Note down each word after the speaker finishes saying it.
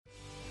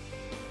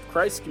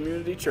Christ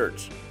Community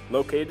Church,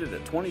 located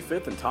at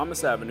 25th and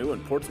Thomas Avenue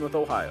in Portsmouth,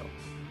 Ohio.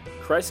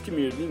 Christ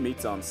Community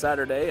meets on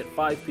Saturday at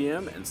 5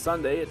 p.m. and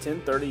Sunday at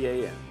 10:30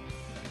 a.m.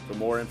 For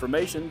more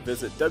information,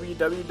 visit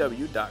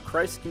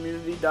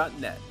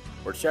www.christcommunity.net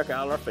or check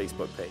out our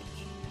Facebook page.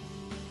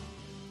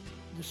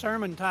 The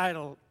sermon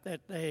title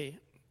that they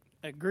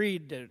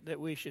agreed that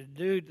we should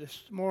do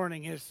this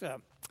morning is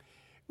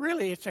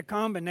really it's a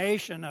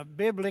combination of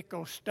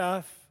biblical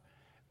stuff,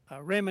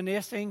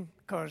 reminiscing,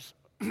 because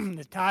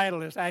the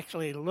title is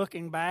actually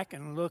looking back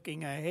and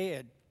looking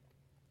ahead.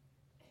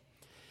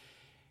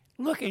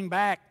 Looking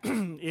back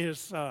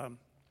is kind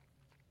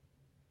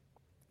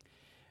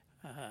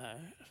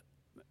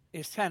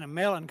of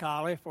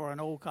melancholy for an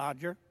old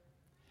codger.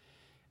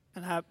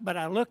 But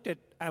I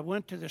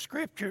went to the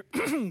scripture.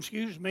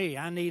 Excuse me,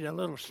 I need a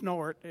little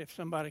snort if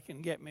somebody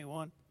can get me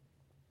one.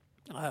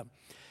 I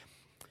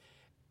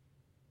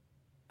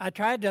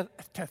tried to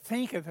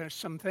think of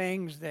some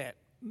things that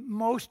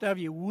most of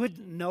you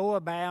wouldn't know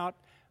about,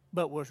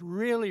 but was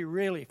really,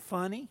 really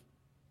funny.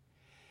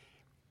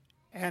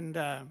 And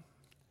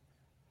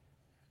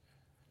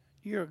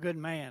you're a good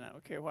man. I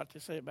don't care what to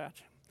say about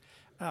you.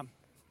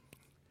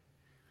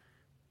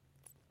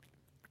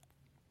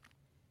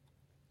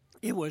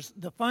 It was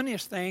the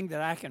funniest thing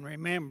that I can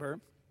remember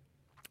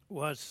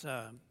was,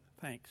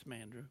 thanks,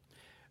 Mandrew,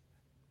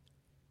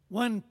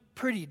 one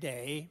pretty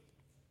day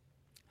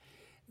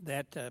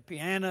that the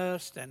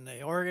pianist and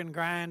the organ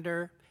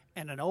grinder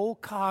and an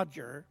old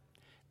codger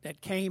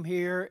that came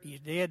here, he's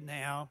dead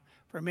now,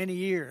 for many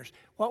years.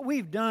 What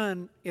we've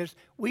done is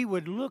we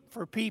would look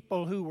for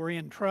people who were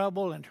in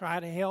trouble and try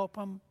to help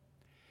them.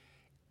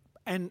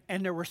 And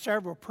there were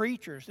several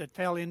preachers that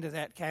fell into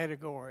that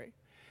category.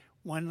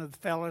 One of the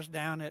fellows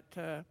down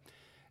at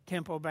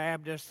Temple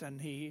Baptist,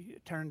 and he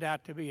turned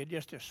out to be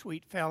just a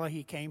sweet fella.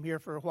 He came here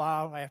for a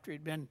while after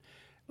he'd been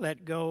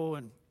let go,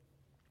 and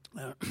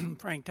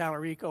Frank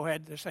Tallarico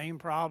had the same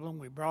problem.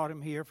 We brought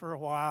him here for a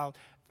while.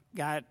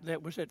 Guy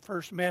that was at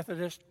First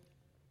Methodist.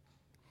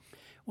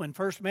 When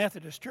First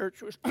Methodist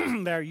Church was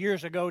there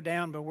years ago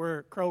down by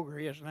where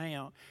Kroger is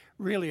now,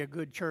 really a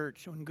good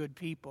church and good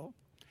people.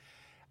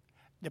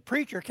 The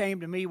preacher came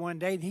to me one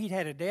day, he'd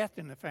had a death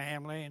in the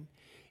family, and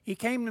he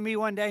came to me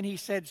one day and he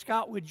said,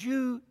 "Scott, would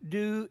you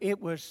do," it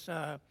was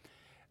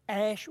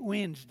Ash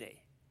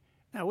Wednesday.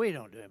 Now, we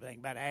don't do anything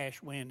about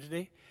Ash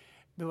Wednesday,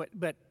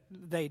 but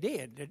they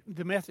did.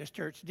 The Methodist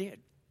Church did.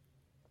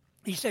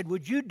 He said,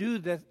 "Would you do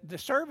the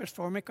service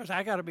for me because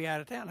I got to be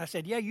out of town?" I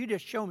said, "Yeah, you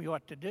just show me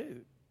what to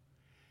do."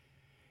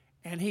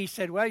 And he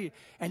said, "Well,"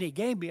 and he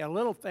gave me a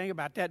little thing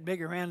about that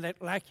big around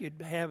that, like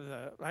you'd have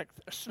like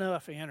a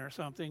snuff in or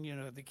something,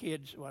 the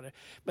kids, whatever.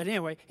 But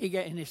anyway,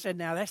 he said,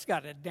 "Now that's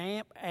got a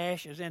damp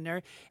ashes in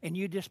there, and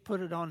you just put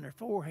it on their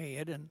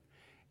forehead and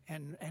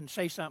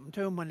say something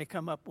to them when they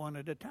come up one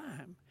at a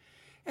time."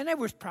 And there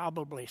was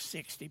probably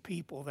 60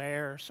 people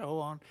there or so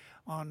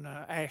on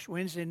Ash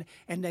Wednesday,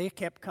 and they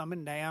kept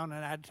coming down,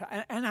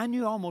 and I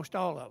knew almost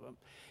all of them.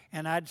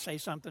 And I'd say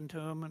something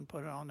to them and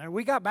put it on there.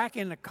 We got back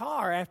in the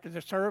car after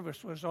the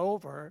service was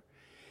over,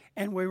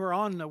 and we were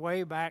on the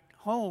way back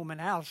home,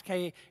 and Alice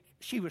Kay,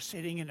 she was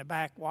sitting in the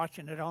back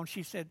watching it on.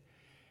 She said,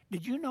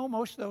 "Did you know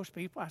most of those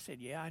people?" I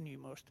said, "Yeah, I knew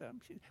most of them."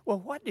 She said, "Well,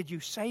 what did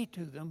you say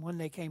to them when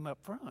they came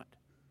up front?"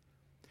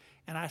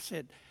 And I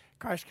said,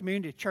 "Christ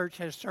Community Church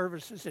has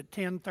services at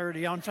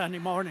 10:30 on Sunday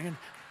morning."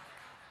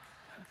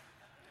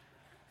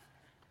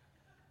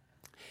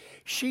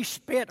 She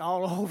spit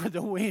all over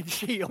the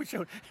windshield.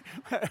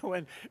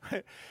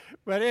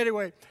 But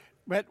anyway,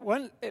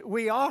 one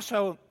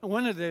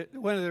of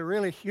the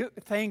really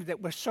things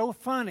that was so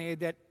funny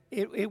that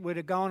it would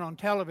have gone on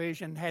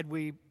television had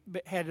we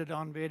had it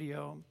on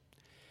video.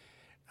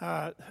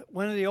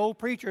 One of the old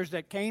preachers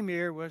that came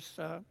here was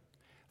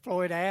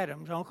Floyd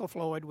Adams, Uncle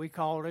Floyd, we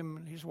called him,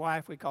 and his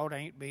wife we called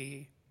Aunt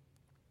Bee.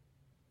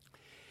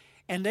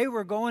 And they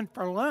were going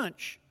for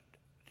lunch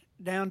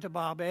down to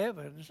Bob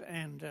Evans,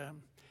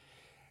 and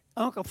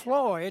Uncle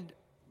Floyd,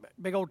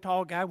 big old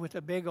tall guy with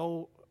a big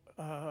old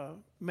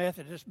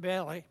Methodist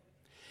belly,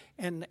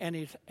 and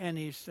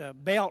his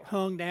belt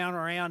hung down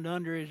around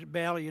under his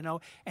belly,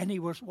 and he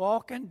was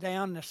walking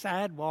down the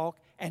sidewalk,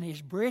 and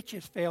his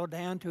breeches fell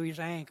down to his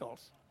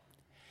ankles.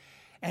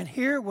 And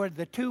here were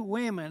the two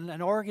women,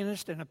 an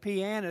organist and a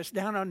pianist,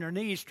 down on their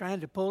knees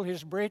trying to pull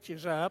his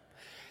breeches up.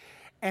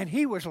 And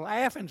he was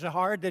laughing so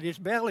hard that his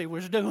belly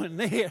was doing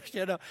this,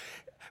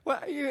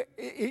 Well,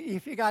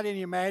 if you got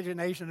any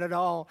imagination at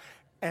all,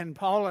 and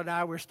Paul and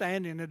I were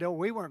standing in the door,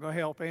 we weren't going to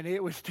help any.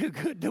 It was too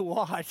good to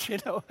watch,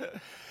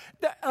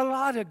 A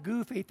lot of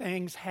goofy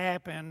things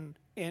happen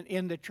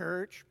in the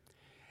church.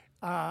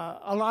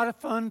 A lot of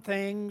fun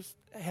things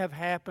have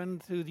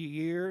happened through the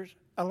years.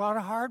 A lot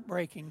of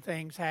heartbreaking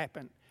things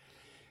happen.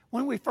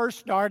 When we first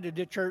started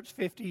the church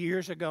 50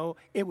 years ago,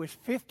 it was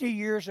 50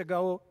 years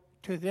ago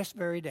to this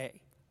very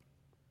day.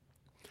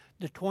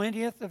 The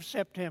 20th of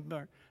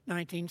September,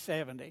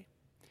 1970,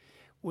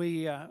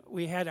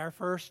 we had our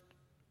first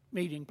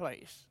meeting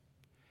place.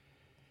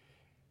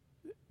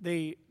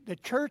 The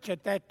church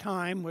at that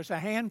time was a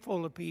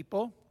handful of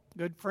people,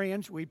 good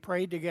friends. We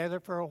prayed together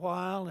for a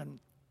while, and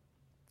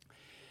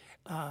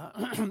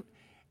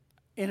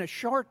in a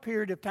short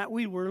period of time,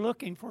 we were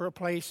looking for a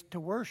place to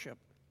worship.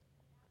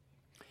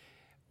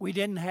 We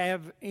didn't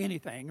have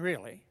anything,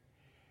 really.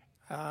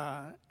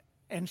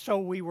 And so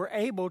we were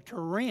able to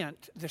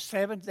rent the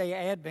Seventh-day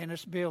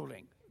Adventist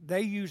building.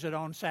 They use it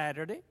on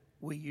Saturday.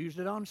 We used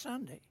it on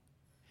Sunday.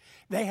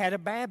 They had a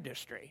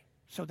baptistry,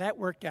 so that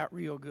worked out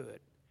real good.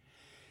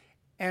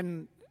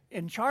 And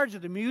in charge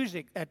of the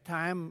music at that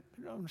time,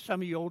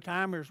 some of you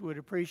old-timers would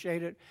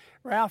appreciate it,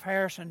 Ralph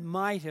Harrison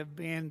might have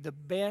been the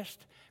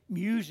best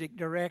music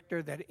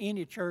director that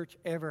any church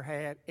ever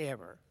had,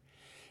 ever.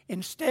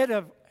 Instead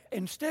of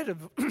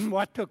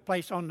what took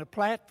place on the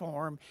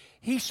platform,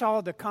 he saw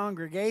the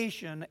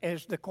congregation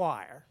as the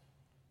choir.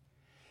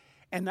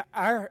 And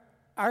our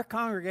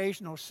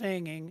congregational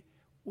singing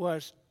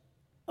was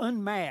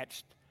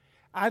unmatched.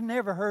 I've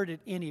never heard it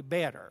any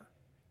better.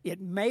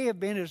 It may have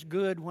been as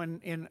good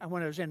when I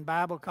was in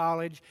Bible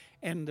college,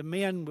 and the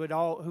men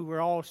who were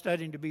all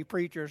studying to be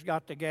preachers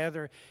got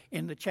together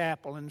in the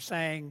chapel and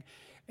sang,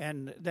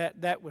 and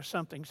that was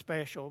something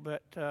special.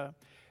 But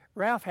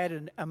Ralph had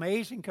an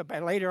amazing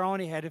capacity. Later on,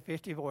 he had a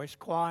 50-voice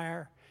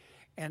choir,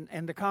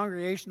 and the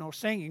congregational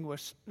singing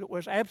was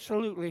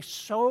absolutely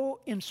so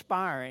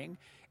inspiring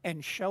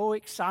and so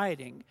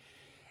exciting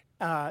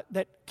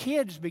that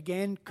kids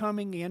began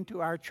coming into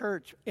our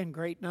church in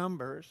great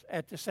numbers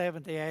at the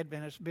Seventh-day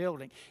Adventist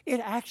building. It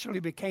actually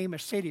became a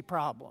city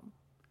problem.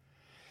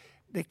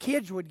 The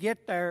kids would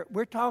get there.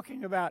 We're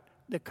talking about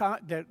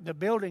the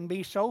building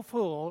be so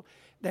full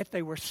that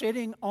they were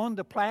sitting on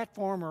the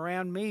platform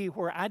around me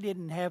where I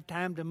didn't have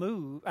time to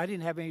move. I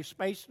didn't have any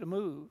space to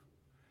move.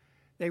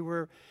 They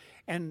were,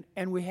 and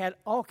we had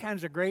all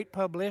kinds of great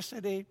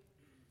publicity.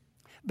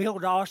 Bill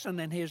Dawson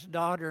and his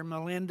daughter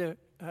Melinda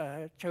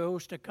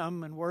chose to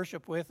come and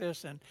worship with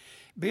us, and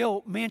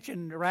Bill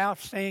mentioned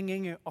Ralph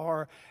singing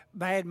or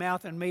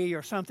bad-mouthing me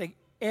or something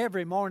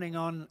every morning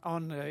on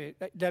the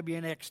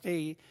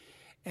WNXT,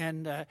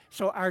 and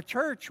so our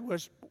church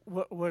was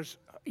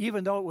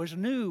even though it was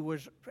new,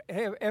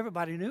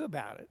 everybody knew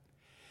about it.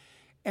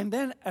 And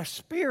then a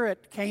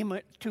spirit came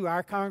to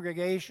our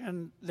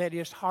congregation that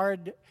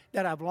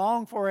I've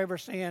longed for ever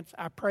since.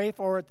 I pray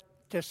for it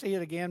to see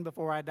it again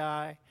before I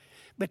die.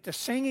 But the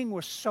singing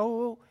was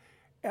so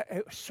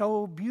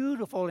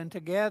beautiful and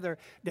together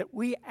that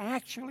we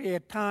actually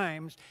at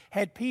times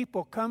had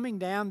people coming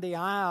down the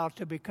aisle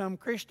to become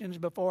Christians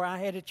before I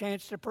had a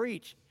chance to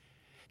preach.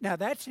 Now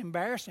that's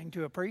embarrassing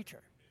to a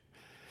preacher.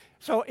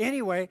 So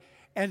anyway,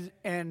 and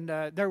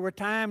there were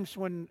times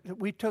when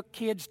we took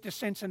kids to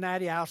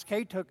Cincinnati. Alice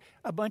Kay took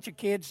a bunch of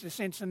kids to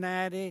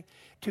Cincinnati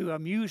to a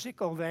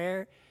musical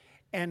there,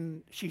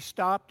 and she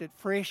stopped at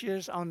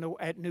Frisch's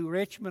at New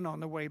Richmond on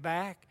the way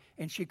back.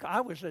 And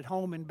I was at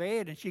home in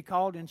bed, and she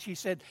called and she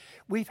said,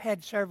 "We've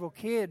had several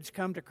kids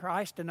come to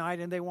Christ tonight,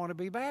 and they want to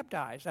be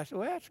baptized." I said,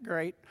 "Well, that's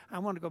great. I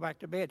want to go back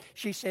to bed."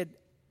 She said,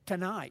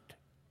 "Tonight."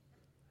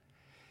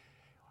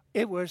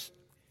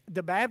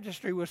 The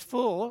baptistry was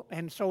full,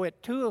 and so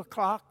at 2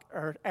 o'clock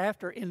or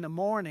after in the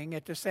morning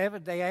at the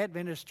Seventh-day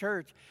Adventist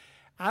Church,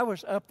 I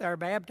was up there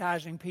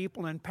baptizing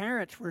people, and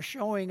parents were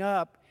showing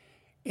up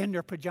in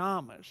their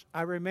pajamas.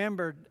 I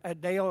remember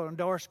Dale and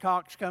Doris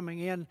Cox coming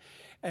in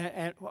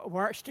and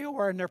were still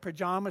wearing their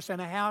pajamas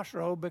and a house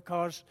robe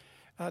because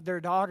their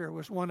daughter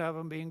was one of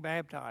them being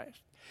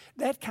baptized.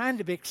 That kind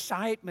of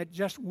excitement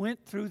just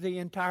went through the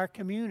entire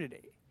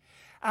community.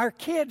 Our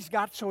kids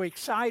got so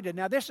excited.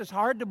 Now, this is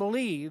hard to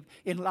believe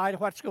in light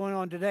of what's going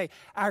on today.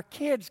 Our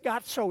kids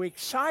got so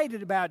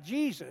excited about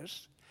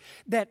Jesus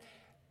that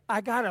I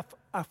got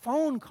a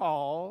phone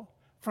call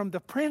from the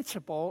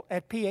principal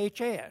at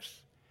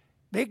PHS,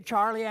 Big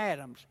Charlie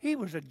Adams. He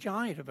was a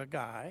giant of a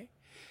guy.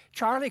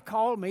 Charlie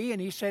called me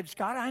and he said,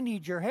 "Scott, I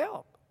need your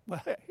help."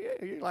 Well,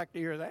 you'd like to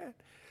hear that.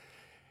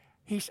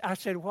 I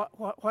said,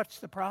 what's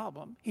the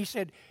problem? He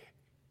said,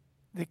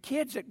 "The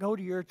kids that go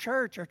to your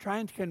church are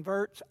trying to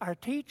convert our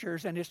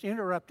teachers, and it's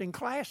interrupting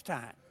class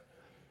time."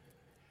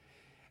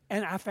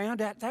 And I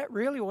found out that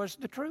really was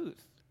the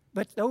truth.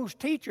 But those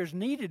teachers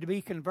needed to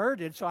be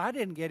converted, so I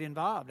didn't get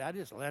involved. I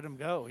just let them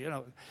go,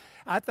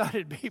 I thought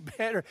it'd be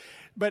better.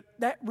 But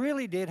that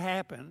really did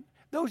happen.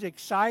 Those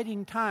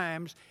exciting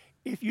times,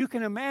 if you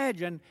can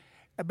imagine,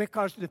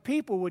 because the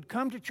people would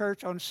come to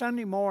church on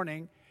Sunday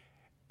morning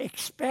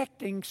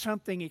expecting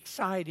something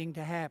exciting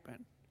to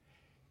happen.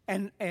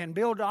 And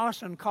Bill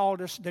Dawson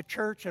called us the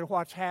church of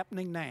what's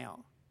happening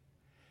now.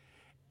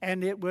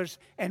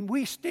 And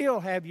we still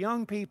have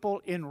young people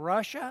in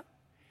Russia,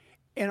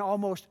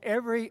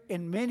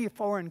 in many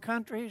foreign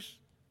countries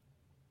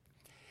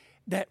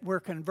that were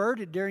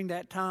converted during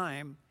that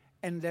time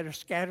and that are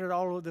scattered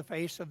all over the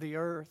face of the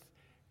earth.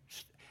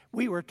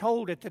 We were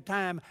told at the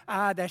time,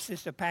 that's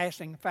just a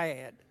passing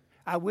fad.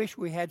 I wish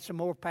we had some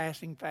more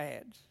passing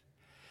fads.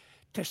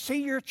 To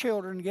see your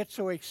children get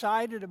so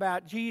excited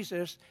about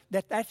Jesus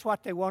that that's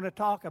what they want to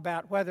talk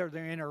about, whether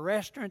they're in a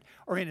restaurant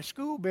or in a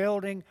school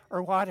building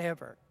or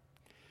whatever.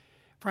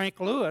 Frank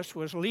Lewis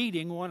was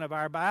leading one of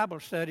our Bible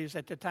studies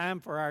at the time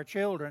for our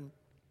children.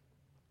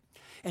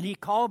 And he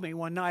called me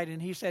one night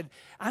and he said,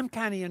 I'm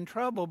kind of in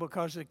trouble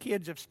because the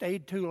kids have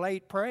stayed too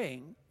late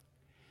praying.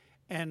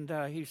 And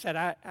he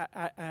said,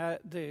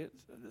 the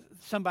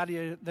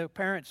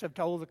parents have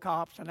told the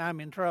cops and I'm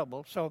in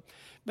trouble. So,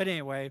 but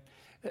anyway,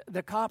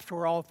 the cops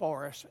were all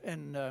for us,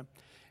 and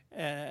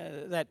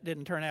that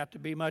didn't turn out to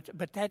be much.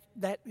 But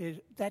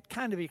that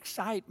kind of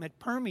excitement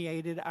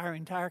permeated our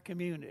entire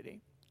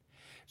community.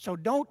 So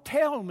don't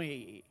tell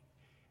me,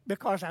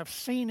 because I've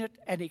seen it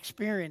and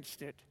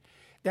experienced it,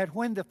 that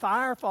when the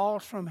fire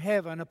falls from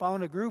heaven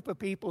upon a group of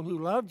people who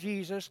love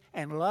Jesus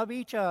and love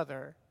each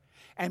other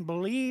and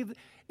believe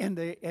and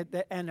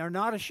are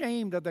not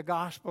ashamed of the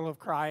gospel of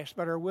Christ,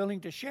 but are willing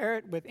to share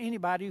it with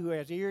anybody who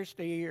has ears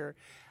to hear,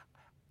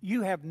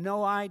 you have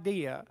no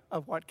idea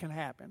of what can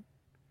happen.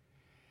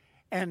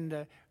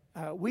 And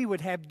we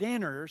would have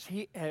dinners,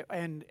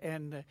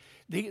 the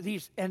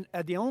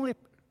only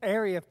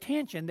area of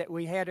tension that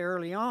we had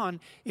early on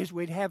is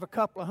we'd have a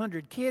couple of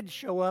hundred kids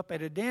show up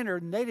at a dinner,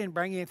 and they didn't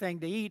bring anything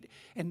to eat,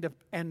 and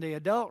the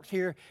adults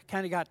here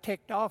kind of got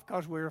ticked off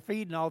because we were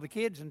feeding all the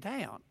kids in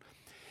town.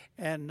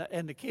 And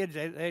the kids,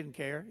 they didn't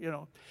care, you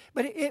know.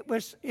 But it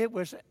was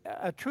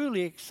a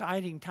truly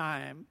exciting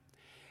time.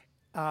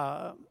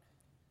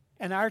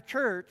 And our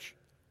church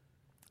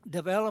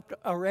developed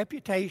a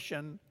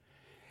reputation,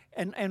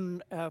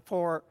 and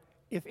for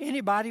if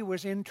anybody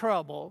was in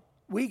trouble,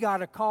 we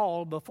got a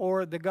call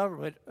before the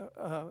government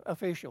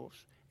officials.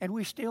 And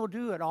we still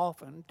do it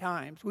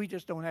oftentimes. We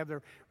just don't have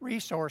the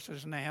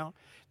resources now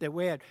that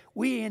we had.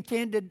 We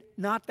intended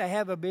not to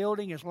have a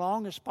building as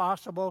long as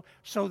possible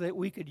so that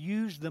we could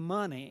use the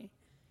money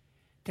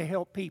to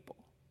help people.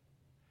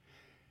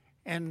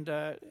 And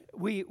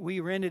we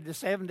rented the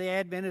Seventh-day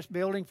Adventist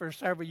building for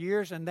several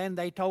years, and then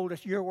they told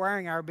us, you're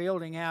wearing our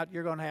building out,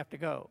 you're going to have to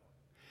go.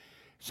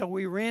 So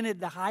we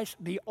rented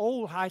the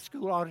old high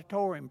school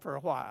auditorium for a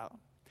while.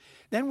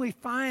 Then we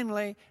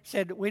finally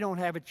said we don't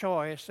have a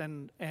choice,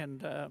 and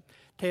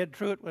Ted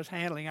Truitt was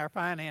handling our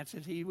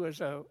finances. He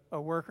was a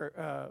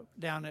worker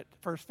down at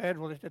First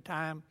Federal at the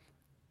time.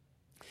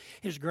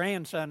 His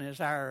grandson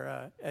is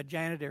our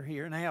janitor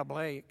here now,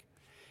 Blake.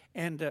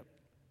 And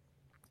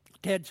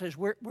Ted says,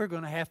 we're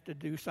going to have to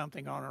do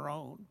something on our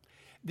own.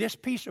 This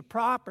piece of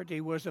property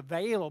was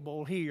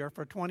available here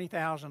for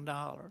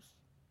 $20,000.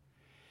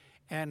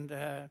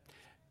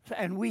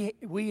 And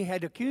we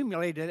had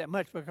accumulated that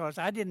much because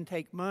I didn't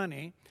take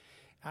money.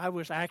 I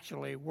was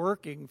actually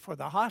working for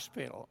the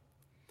hospital.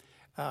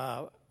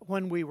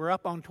 When we were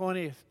up on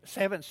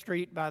 27th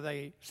Street by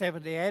the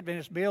Seventh-day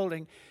Adventist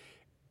building,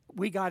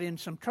 we got in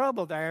some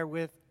trouble there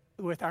with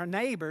our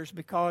neighbors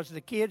because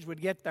the kids would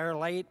get there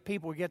late,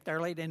 people would get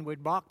there late, and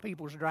we'd block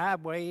people's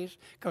driveways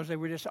because they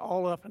were just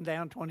all up and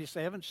down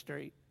 27th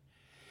Street.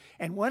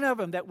 And one of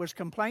them that was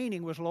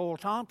complaining was Lowell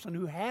Thompson,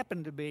 who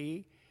happened to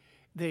be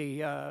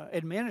the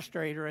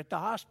administrator at the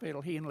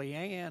hospital. He and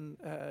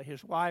Leanne,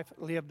 his wife,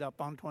 lived up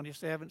on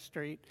 27th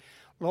Street.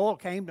 Lowell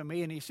came to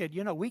me and he said,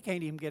 we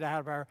can't even get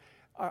out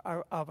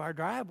of our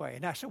driveway.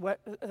 And I said, well,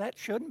 that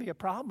shouldn't be a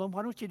problem.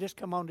 Why don't you just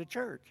come on to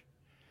church?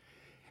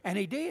 And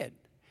he did.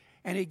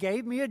 And he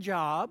gave me a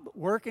job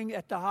working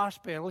at the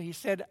hospital. He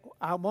said,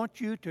 I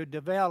want you to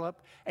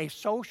develop a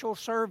social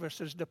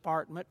services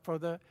department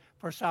for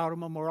Souder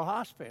Memorial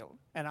Hospital.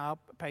 And I'll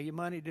pay you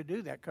money to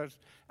do that because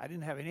I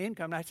didn't have any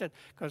income. And I said,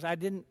 because I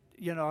didn't,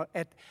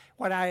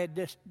 what I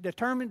had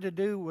determined to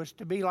do was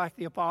to be like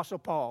the Apostle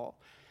Paul.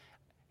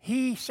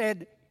 He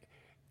said,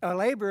 a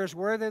laborer is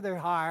worthy of their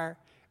hire,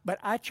 but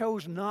I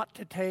chose not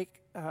to take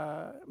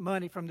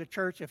money from the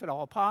church if at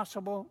all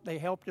possible. They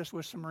helped us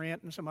with some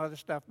rent and some other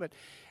stuff, but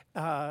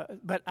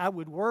I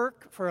would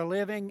work for a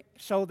living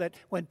so that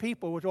when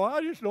people would,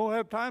 I just don't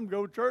have time to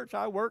go to church.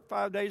 I work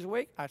 5 days a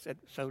week. I said,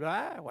 so do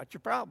I. What's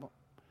your problem?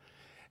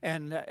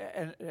 And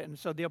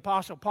so the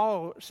Apostle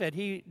Paul said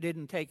he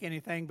didn't take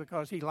anything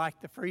because he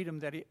liked the freedom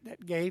that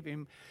gave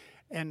him,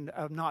 and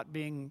of not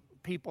being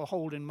people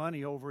holding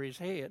money over his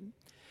head.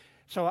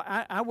 So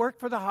I worked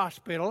for the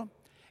hospital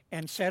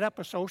and set up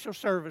a social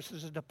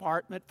services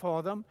department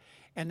for them.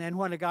 And then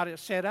when I got it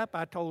set up,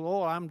 I told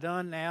Lowell, I'm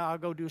done now. I'll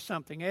go do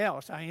something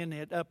else. I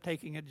ended up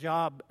taking a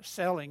job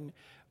selling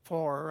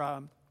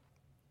for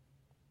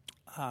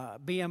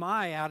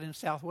BMI out in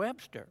South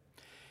Webster.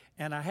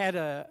 And I had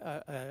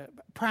a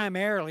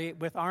primarily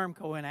with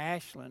Armco in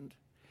Ashland.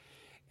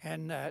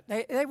 And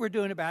they were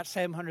doing about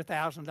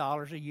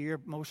 $700,000 a year,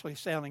 mostly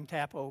selling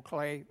Tapo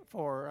clay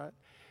for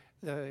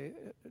the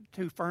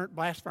two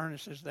blast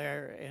furnaces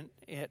there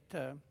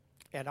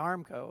at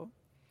Armco.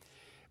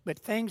 But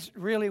things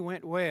really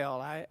went well.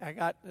 I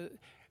got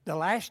the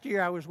last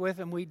year I was with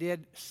them, we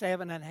did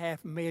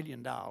 $7.5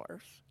 million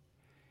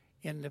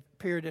in the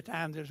period of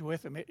time that I was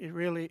with them. It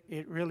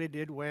really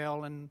did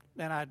well. And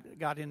then I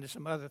got into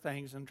some other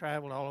things and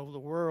traveled all over the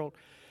world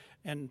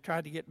and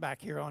tried to get back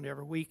here on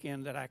every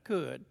weekend that I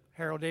could.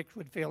 Harold Dix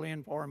would fill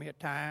in for me at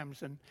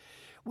times, and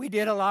we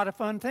did a lot of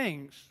fun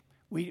things.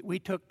 We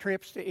took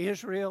trips to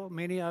Israel.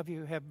 Many of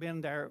you have been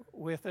there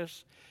with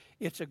us.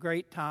 it's a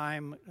great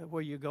time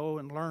where you go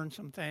and learn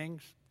some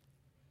things.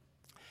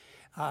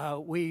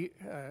 We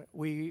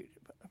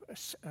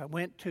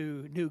went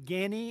to New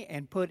Guinea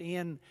and put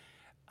in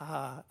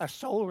a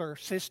solar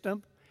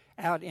system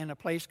out in a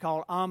place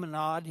called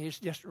Amanad. It's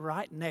just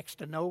right next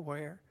to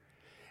nowhere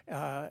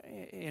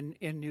in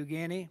New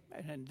Guinea.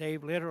 And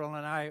Dave Littrell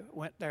and I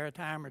went there a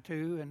time or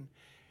two. And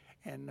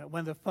one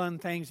of the fun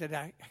things that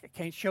I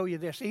can't show you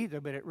this either,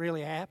 but it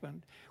really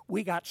happened.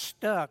 We got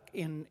stuck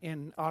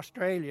in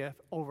Australia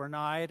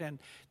overnight, and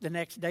the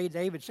next day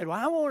David said, "Well,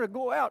 I want to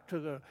go out to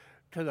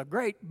the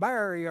Great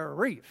Barrier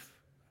Reef."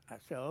 I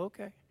said,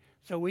 "Okay."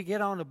 So we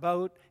get on a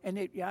boat,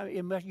 and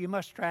you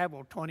must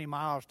travel 20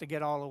 miles to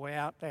get all the way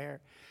out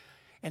there.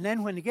 And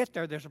then when you get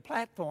there, there's a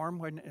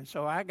platform, and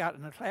so I got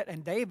in the platform,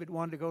 and David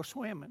wanted to go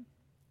swimming.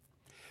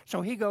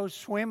 So he goes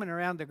swimming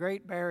around the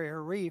Great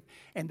Barrier Reef,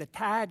 and the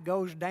tide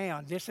goes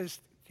down. This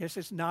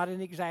is not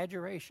an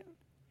exaggeration.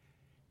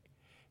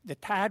 The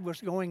tide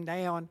was going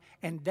down,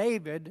 and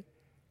David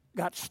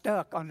got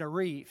stuck on the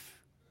reef.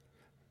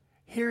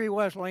 Here he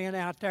was laying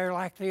out there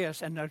like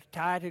this, and the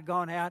tide had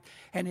gone out,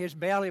 and his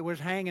belly was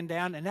hanging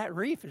down, and that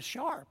reef is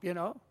sharp, you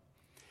know.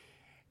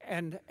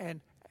 And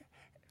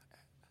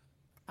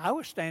I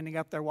was standing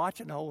up there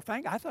watching the whole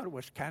thing. I thought it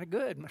was kind of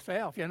good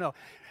myself, you know.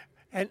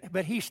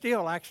 But he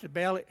still likes to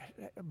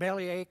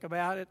belly ache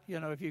about it, you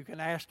know, if you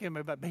can ask him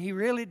about it. But he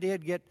really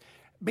did get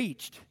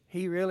beached.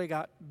 He really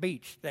got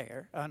beached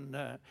there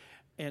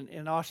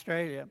in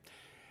Australia.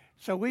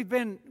 So we've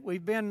been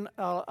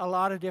a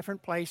lot of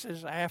different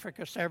places,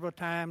 Africa several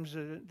times.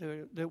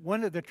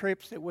 One of the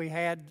trips that we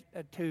had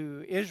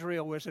to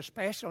Israel was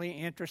especially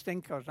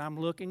interesting because I'm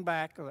looking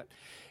back at it.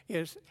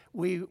 Is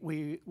we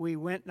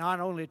went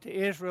not only to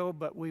Israel,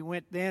 but we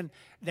went then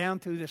down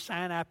through the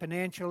Sinai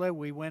Peninsula.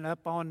 We went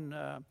up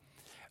on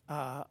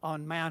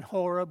Mount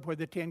Horeb where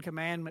the Ten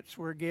Commandments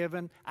were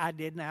given. I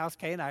didn't. Alice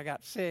Kay and I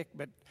got sick,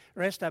 but the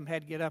rest of them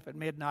had to get up at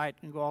midnight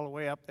and go all the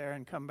way up there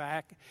and come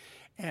back.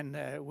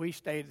 And we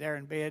stayed there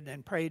in bed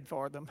and prayed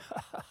for them.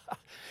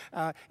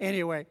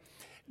 Anyway,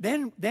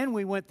 then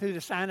we went through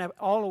the Sinai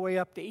all the way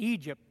up to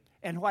Egypt.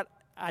 And what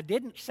I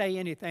didn't say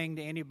anything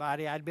to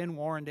anybody, I'd been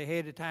warned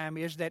ahead of time,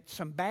 is that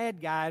some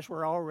bad guys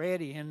were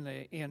already in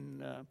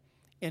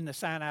the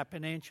Sinai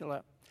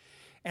Peninsula.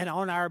 And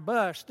on our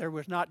bus, there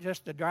was not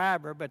just the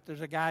driver, but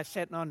there's a guy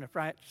sitting on the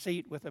front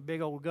seat with a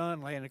big old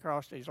gun laying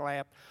across his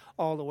lap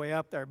all the way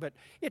up there. But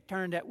it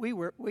turned out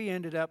we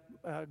ended up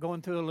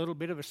going through a little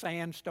bit of a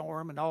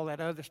sandstorm and all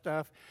that other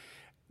stuff,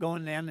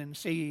 going down and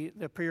see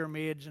the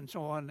pyramids and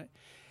so on.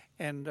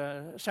 And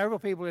several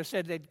people have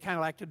said they'd kind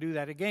of like to do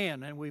that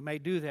again, and we may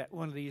do that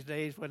one of these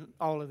days when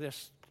all of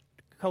this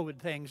COVID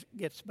things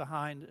gets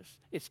behind us.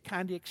 It's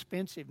kind of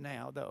expensive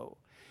now, though.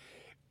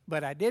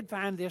 But I did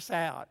find this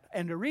out.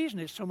 And the reason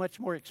it's so much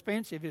more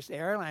expensive is the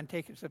airline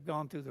tickets have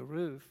gone through the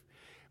roof.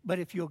 But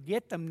if you'll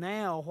get them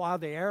now while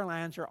the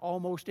airlines are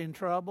almost in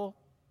trouble,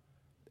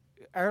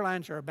 several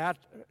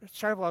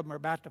of them are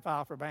about to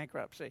file for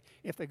bankruptcy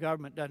if the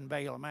government doesn't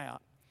bail them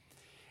out.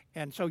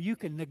 And so you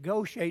can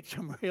negotiate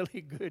some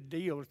really good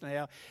deals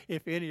now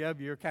if any of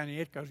you are kind of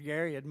it, because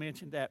Gary had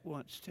mentioned that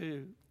once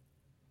too.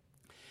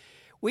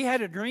 We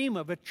had a dream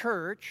of a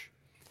church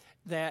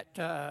that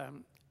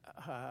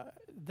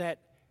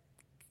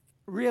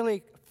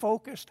really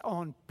focused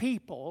on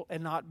people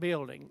and not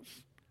buildings.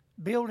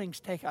 Buildings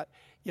take a,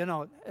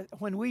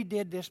 when we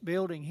did this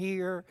building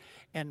here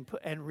and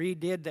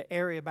redid the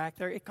area back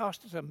there, it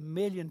cost us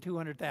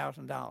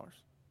 $1,200,000.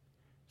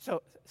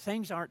 So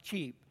things aren't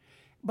cheap.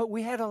 But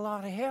we had a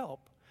lot of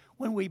help.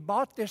 When we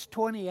bought this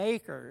 20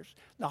 acres,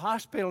 the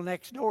hospital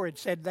next door had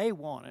said they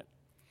want it.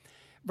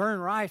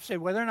 Vern Rife said,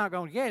 well, they're not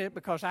going to get it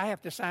because I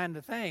have to sign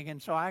the thing.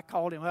 And so I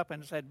called him up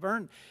and said,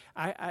 Vern,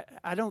 I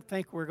don't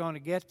think we're going to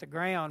get the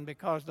ground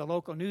because the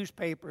local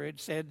newspaper had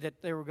said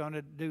that they were going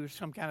to do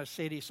some kind of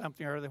city,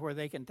 something or other, where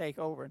they can take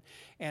over.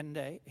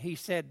 And he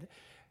said,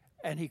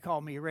 and he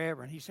called me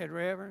Reverend. He said,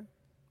 Reverend,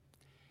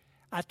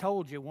 I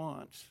told you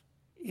once,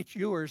 it's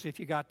yours if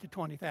you got the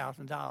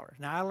 $20,000.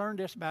 Now, I learned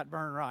this about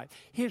Vern Rife.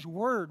 His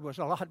word was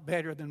a lot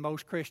better than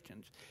most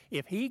Christians.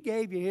 If he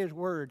gave you his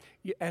word,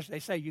 as they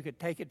say, you could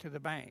take it to the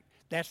bank.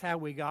 That's how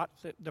we got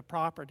the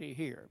property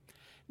here.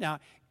 Now,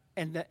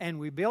 and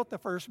we built the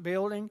first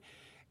building,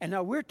 and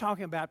now we're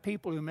talking about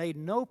people who made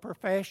no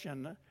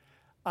profession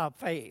of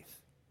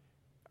faith.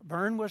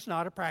 Vern was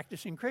not a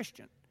practicing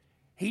Christian.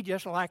 He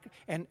just liked,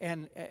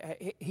 and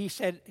he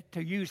said,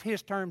 to use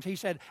his terms, he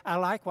said, I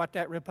like what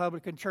that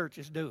Republican church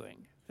is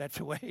doing. That's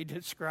the way he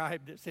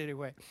described it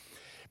anyway.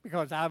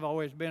 Because I've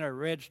always been a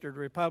registered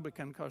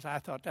Republican because I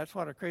thought that's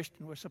what a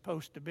Christian was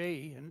supposed to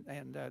be.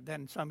 And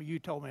then some of you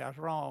told me I was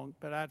wrong,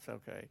 but that's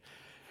okay.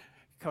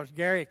 Because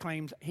Gary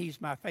claims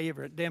he's my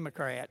favorite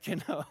Democrat,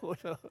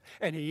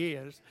 and he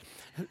is.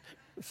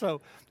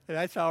 So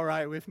that's all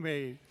right with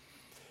me.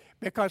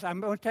 Because I'm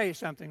going to tell you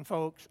something,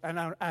 folks, and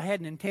I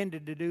hadn't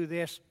intended to do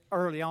this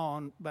early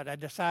on, but I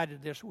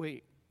decided this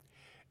week.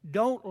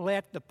 Don't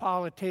let the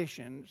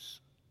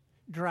politicians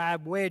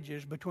drive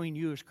wedges between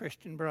you as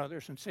Christian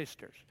brothers and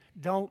sisters.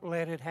 Don't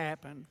let it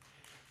happen.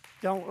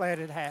 Don't let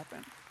it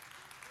happen.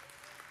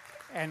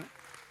 And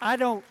I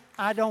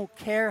don't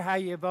care how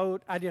you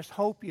vote. I just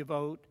hope you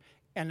vote.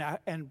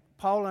 And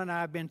Paula and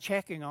I have been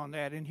checking on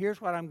that. And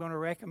here's what I'm going to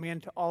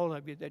recommend to all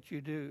of you that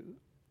you do.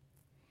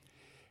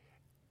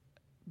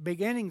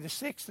 Beginning the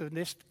 6th of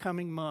this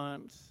coming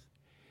month,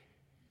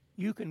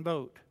 you can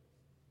vote.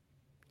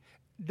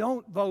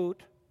 Don't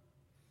vote.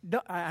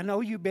 I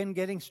know you've been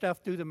getting stuff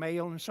through the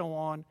mail and so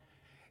on,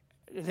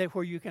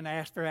 where you can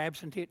ask for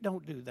absentee.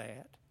 Don't do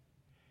that.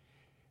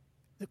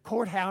 The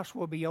courthouse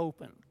will be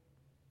open.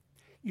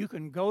 You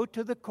can go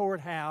to the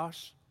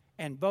courthouse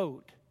and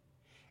vote,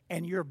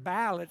 and your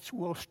ballots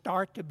will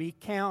start to be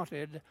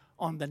counted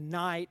on the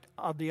night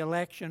of the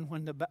election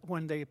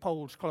when the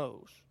polls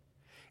close.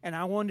 And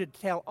I wanted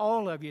to tell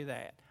all of you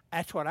that.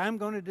 That's what I'm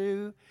going to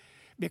do,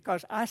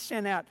 because I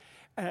sent out,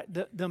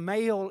 the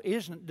mail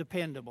isn't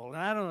dependable. And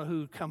I don't know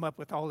who come up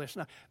with all this,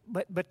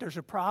 but there's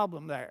a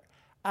problem there.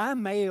 I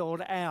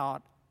mailed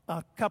out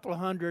a couple of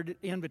hundred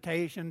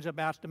invitations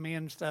about the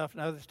men's stuff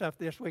and other stuff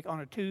this week on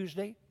a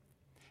Tuesday,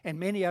 and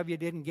many of you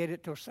didn't get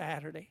it till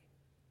Saturday.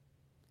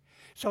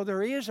 So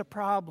there is a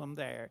problem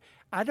there.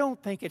 I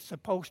don't think it's the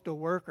postal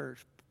workers'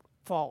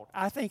 fault.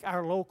 I think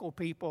our local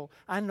people,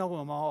 I know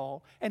them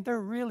all, and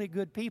they're really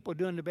good people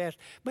doing the best.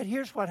 But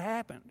here's what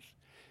happens.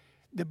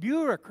 The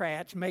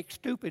bureaucrats make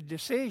stupid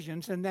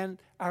decisions, and then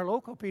our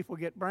local people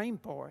get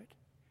blamed for it.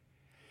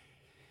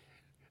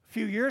 A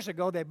few years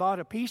ago, they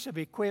bought a piece of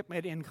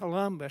equipment in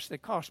Columbus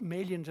that cost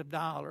millions of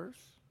dollars.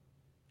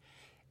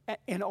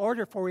 In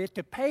order for it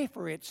to pay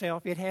for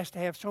itself, it has to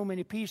have so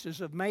many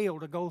pieces of mail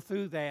to go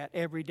through that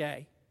every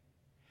day.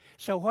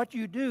 So what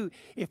you do,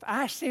 if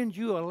I send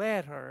you a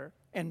letter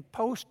and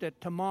post it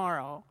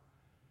tomorrow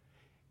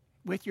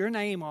with your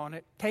name on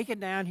it, take it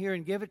down here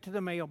and give it to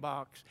the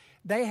mailbox,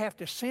 they have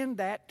to send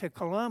that to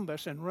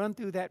Columbus and run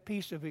through that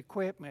piece of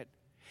equipment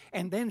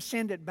and then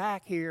send it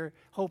back here,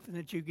 hoping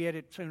that you get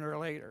it sooner or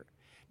later.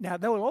 Now,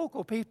 the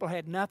local people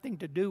had nothing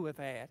to do with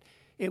that.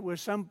 It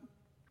was some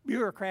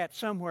bureaucrat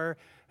somewhere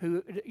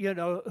who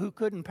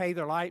couldn't pay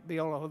their light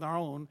bill on their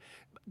own.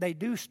 They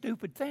do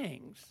stupid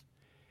things.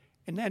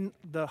 And then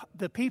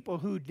the people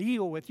who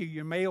deal with you,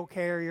 your mail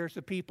carriers,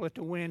 the people at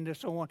the window,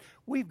 so on,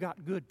 we've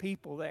got good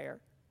people there.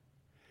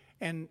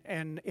 And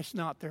it's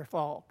not their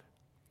fault.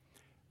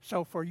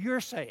 So for your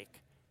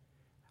sake,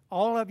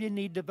 all of you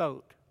need to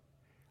vote.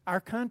 Our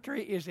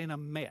country is in a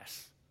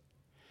mess.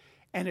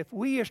 And if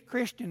we as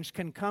Christians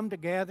can come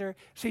together,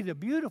 see the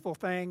beautiful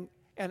thing,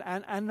 and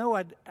I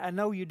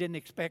know you didn't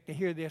expect to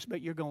hear this,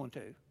 but you're going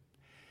to.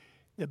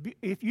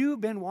 If you've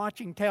been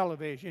watching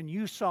television,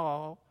 you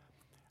saw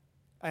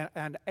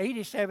an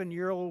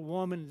 87-year-old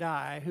woman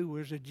die who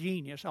was a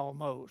genius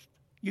almost.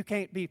 You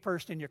can't be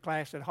first in your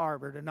class at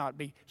Harvard and not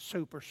be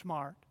super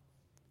smart.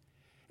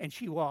 And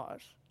she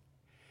was.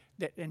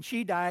 And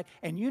she died.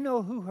 And you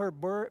know who her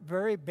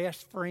very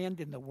best friend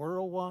in the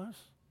world was?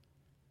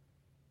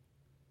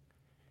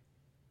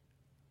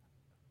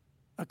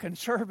 A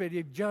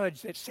conservative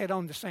judge that sat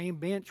on the same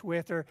bench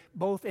with her,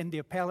 both in the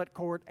appellate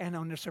court and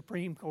on the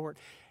Supreme Court.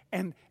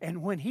 And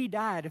when he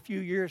died a few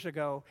years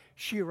ago,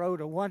 she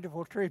wrote a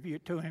wonderful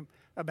tribute to him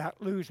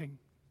about losing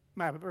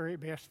my very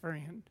best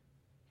friend.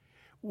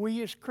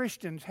 We as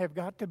Christians have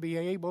got to be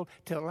able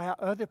to allow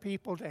other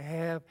people to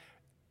have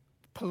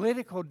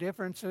political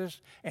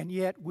differences, and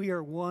yet we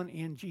are one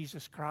in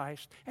Jesus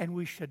Christ, and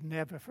we should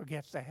never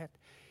forget that.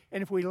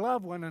 And if we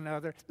love one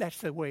another, that's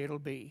the way it'll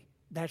be.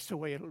 That's the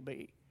way it'll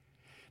be.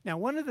 Now,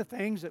 one of the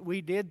things that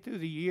we did through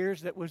the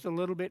years that was a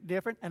little bit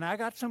different, and I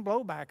got some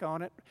blowback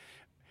on it,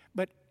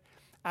 but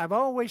I've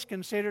always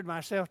considered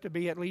myself to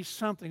be at least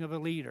something of a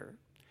leader.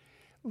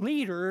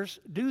 Leaders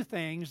do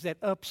things that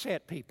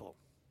upset people.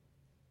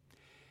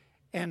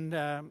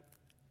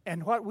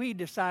 And what we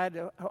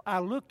decided, I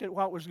looked at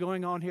what was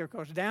going on here,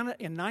 because down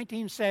in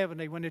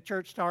 1970, when the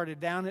church started,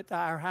 down at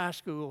our high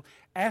school,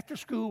 after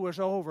school was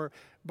over,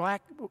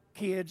 black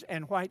kids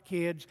and white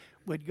kids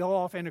would go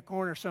off in a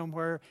corner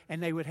somewhere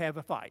and they would have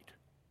a fight.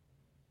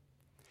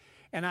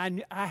 And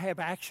I have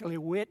actually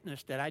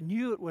witnessed it. I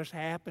knew it was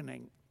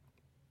happening.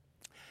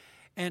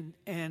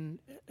 And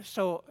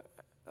so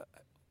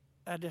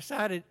I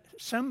decided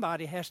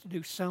somebody has to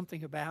do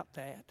something about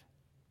that.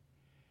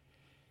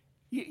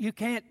 You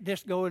can't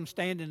just go and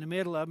stand in the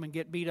middle of them and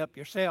get beat up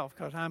yourself,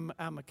 because I'm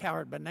a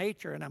coward by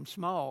nature and I'm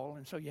small,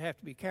 and so you have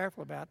to be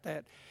careful about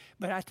that.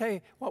 But I tell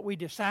you, what we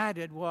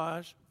decided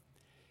was,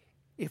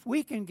 if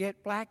we can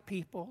get black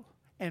people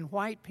and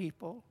white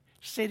people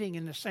sitting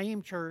in the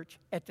same church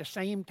at the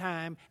same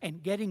time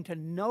and getting to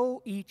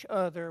know each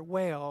other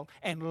well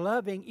and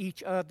loving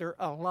each other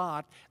a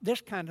lot,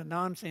 this kind of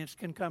nonsense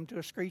can come to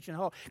a screeching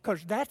halt,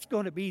 because that's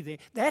going to be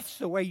that's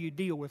the way you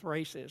deal with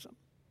racism.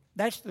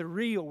 That's the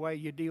real way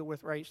you deal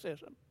with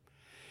racism.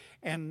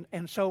 And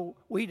so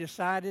we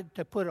decided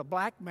to put a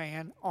black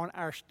man on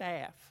our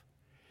staff.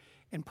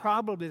 And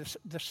probably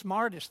the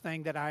smartest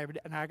thing that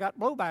and I got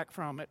blowback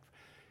from it,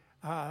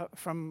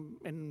 from,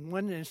 in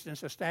one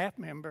instance, a staff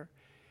member,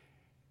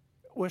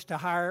 was to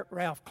hire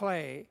Ralph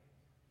Clay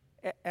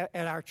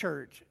at our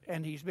church.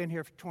 And he's been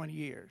here for 20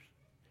 years.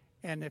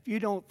 And if you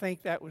don't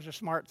think that was a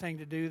smart thing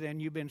to do, then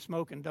you've been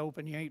smoking dope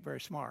and you ain't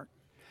very smart.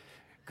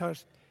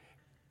 Because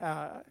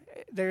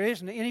there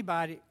isn't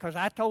anybody, because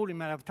I told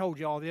him, and I've told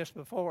you all this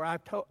before,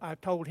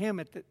 I've told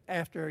him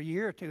after a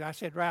year or two, I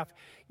said, Ralph,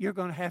 you're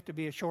going to have to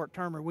be a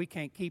short-termer. We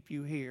can't keep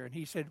you here. And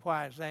he said,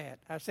 why is that?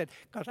 I said,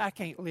 because I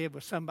can't live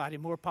with somebody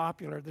more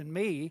popular than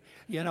me,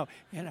 in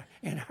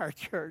our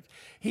church.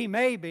 He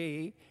may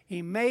be,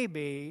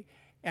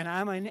 and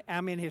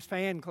I'm in his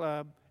fan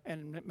club,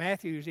 and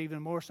Matthew's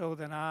even more so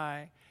than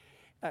I,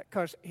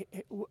 because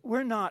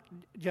we're not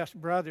just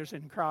brothers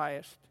in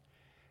Christ.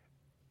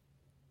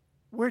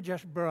 We're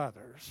just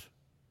brothers.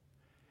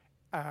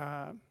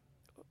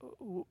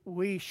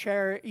 We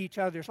share each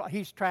other's life.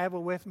 He's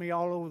traveled with me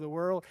all over the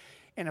world.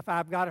 And if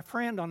I've got a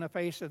friend on the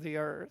face of the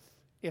earth,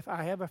 if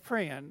I have a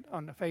friend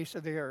on the face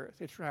of the earth,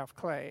 it's Ralph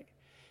Clay.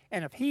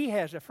 And if he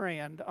has a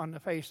friend on the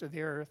face of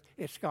the earth,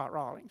 it's Scott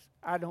Rawlings.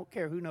 I don't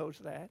care who knows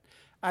that.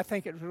 I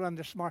think it was one of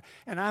the smart.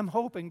 And I'm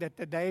hoping that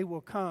the day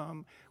will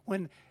come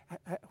when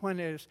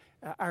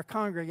our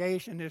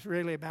congregation is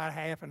really about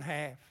half and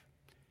half,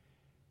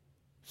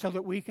 so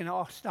that we can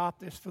all stop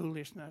this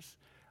foolishness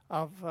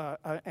of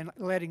and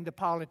letting the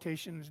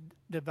politicians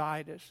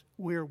divide us.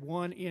 We're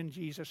one in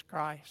Jesus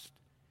Christ,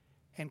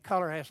 and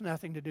color has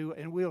nothing to do.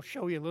 And we'll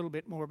show you a little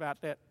bit more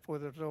about that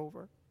before it's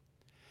over.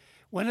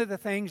 One of the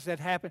things that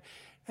happened,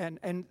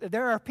 and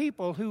there are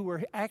people who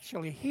were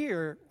actually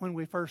here when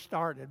we first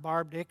started.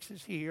 Barb Dix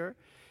is here.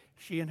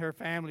 She and her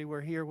family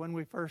were here when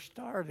we first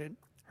started.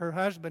 Her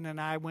husband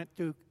and I went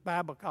through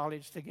Bible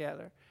college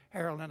together.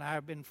 Harold and I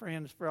have been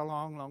friends for a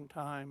long, long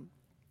time.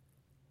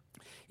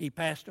 He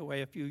passed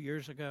away a few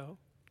years ago.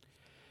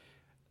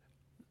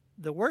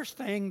 The worst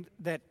thing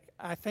that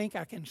I think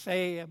I can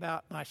say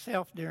about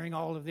myself during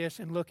all of this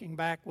and looking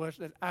back was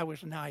that I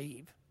was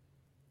naive.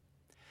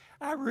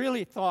 I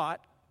really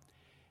thought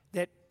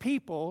that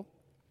people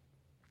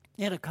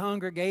in a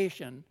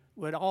congregation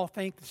would all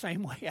think the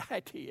same way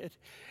I did.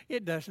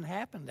 It doesn't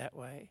happen that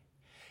way.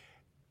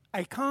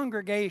 A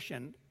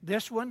congregation,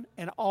 this one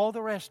and all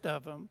the rest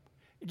of them,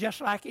 just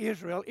like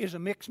Israel, is a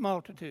mixed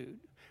multitude.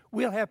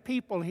 We'll have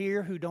people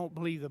here who don't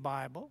believe the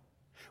Bible.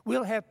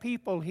 We'll have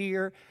people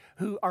here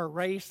who are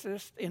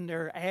racist in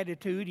their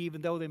attitude,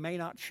 even though they may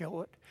not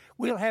show it.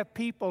 We'll have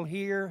people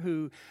here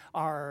who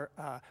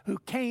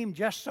came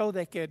just so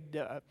they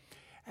could.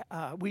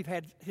 We've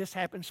had this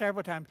happen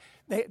several times.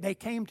 They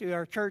came to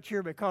our church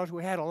here because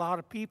we had a lot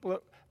of people,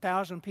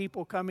 1,000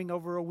 people coming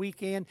over a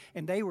weekend,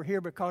 and they were here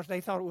because they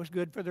thought it was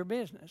good for their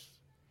business.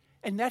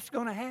 And that's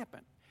going to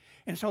happen.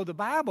 And so the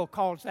Bible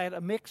calls that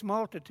a mixed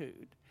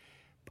multitude.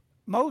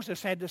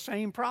 Moses had the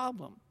same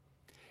problem.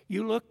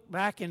 You look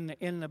back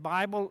in the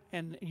Bible,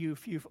 and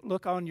if you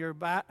look on your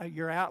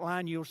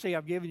outline, you'll see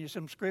I've given you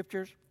some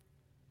scriptures.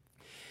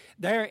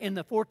 There in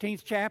the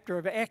 14th chapter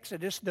of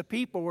Exodus, the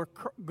people were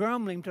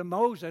grumbling to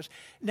Moses.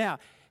 Now,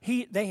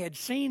 they had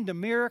seen the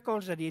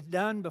miracles that he'd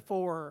done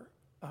before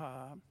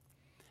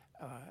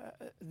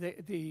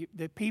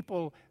the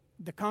people,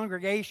 the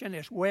congregation,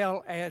 as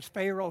well as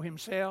Pharaoh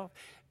himself.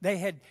 They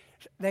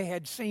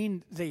had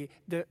seen the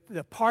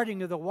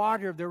parting of the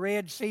water of the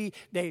Red Sea.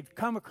 They'd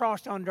come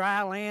across on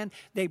dry land.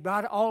 They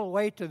brought it all the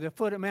way to the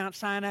foot of Mount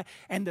Sinai,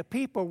 and the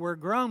people were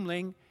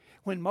grumbling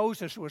when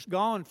Moses was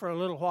gone for a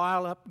little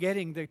while up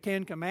getting the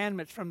 10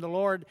 Commandments from the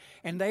Lord,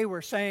 and they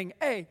were saying,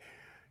 hey,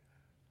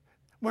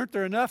 weren't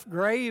there enough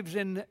graves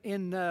in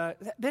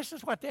this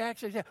is what they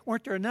actually said,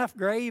 weren't there enough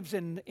graves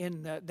in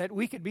that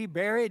we could be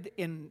buried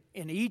in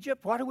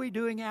Egypt? What are we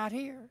doing out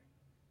here?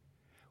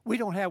 We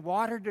don't have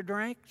water to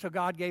drink, so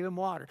God gave them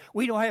water.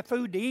 We don't have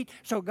food to eat,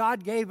 so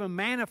God gave them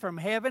manna from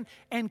heaven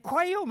and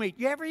quail meat.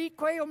 You ever eat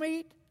quail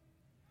meat?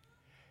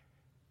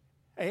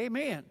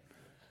 Amen.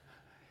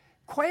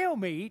 Quail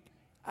meat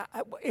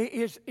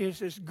is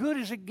as good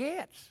as it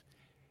gets.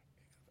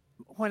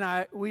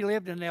 When we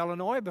lived in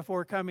Illinois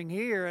before coming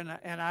here,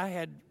 and I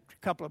had a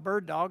couple of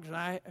bird dogs, and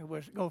I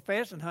was go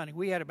pheasant hunting.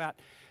 We had about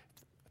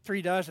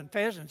 3 dozen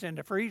pheasants in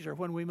the freezer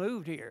when we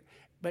moved here,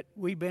 but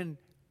we've been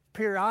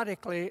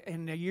periodically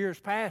in the years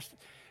past,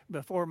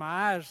 before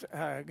my eyes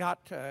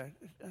got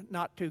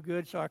not too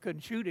good, so I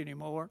couldn't shoot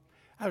anymore.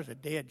 I was a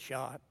dead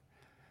shot.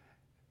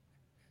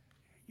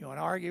 You want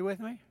to argue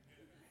with me?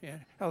 Yeah.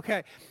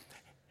 Okay.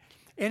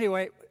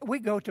 Anyway, we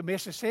go to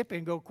Mississippi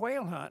and go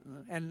quail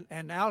hunting,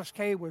 and Alice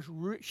Kay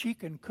she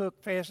can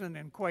cook pheasant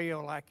and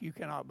quail like you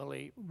cannot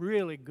believe.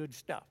 Really good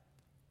stuff.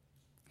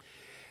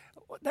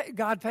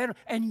 God fed them,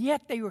 and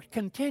yet they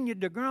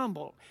continued to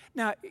grumble.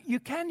 Now,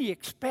 you kind of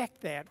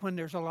expect that when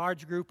there's a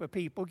large group of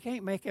people. You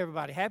can't make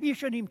everybody happy. You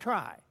shouldn't even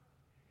try.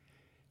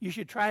 You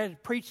should try to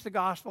preach the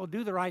gospel,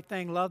 do the right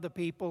thing, love the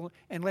people,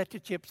 and let the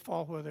chips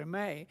fall where they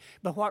may.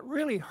 But what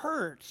really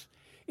hurts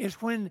is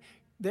when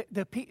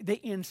the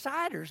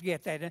insiders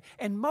get that.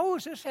 And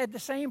Moses had the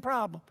same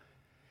problem.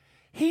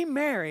 He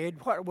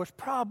married what was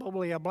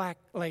probably a black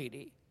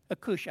lady, a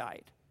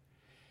Cushite.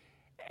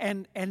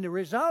 And the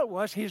result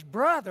was his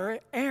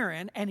brother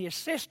Aaron and his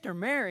sister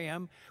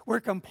Miriam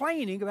were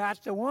complaining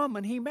about the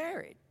woman he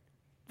married.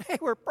 They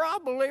were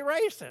probably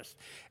racist.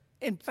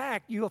 In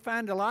fact, you'll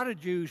find a lot of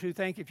Jews who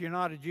think if you're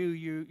not a Jew,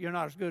 you're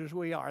not as good as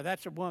we are.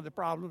 That's one of the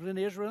problems in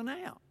Israel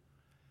now,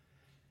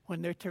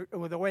 when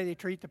with the way they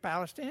treat the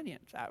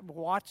Palestinians. I've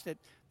watched it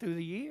through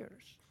the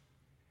years.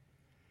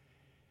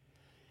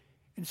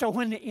 And so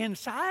when the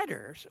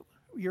insiders,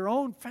 your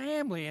own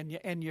family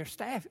and your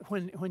staff,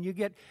 when you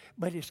get,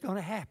 but it's going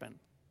to happen.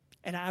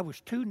 And I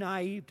was too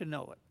naive to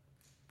know it.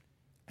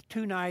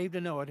 Too naive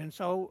to know it. And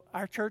so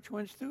our church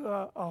went through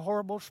a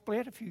horrible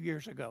split a few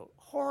years ago.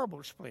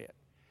 Horrible split.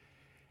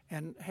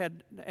 And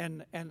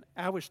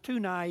I was too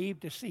naive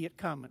to see it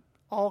coming.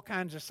 All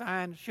kinds of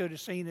signs, should have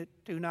seen it,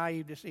 too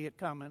naive to see it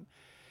coming.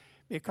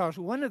 Because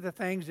one of the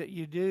things that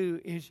you do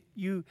is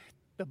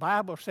the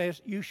Bible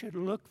says you should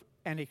look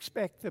and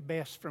expect the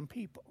best from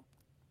people.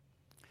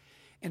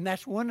 And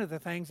that's one of the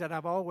things that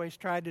I've always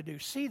tried to do.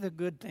 See the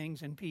good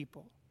things in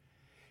people.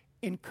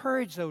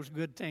 Encourage those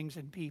good things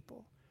in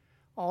people.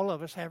 All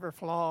of us have our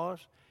flaws,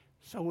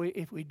 so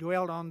if we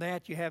dwelled on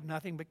that, you have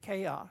nothing but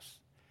chaos.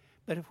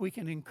 But if we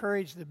can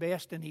encourage the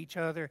best in each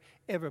other,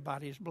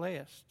 everybody's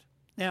blessed.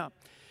 Now,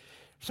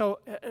 so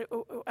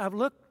I've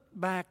looked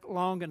back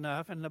long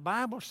enough, and the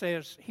Bible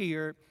says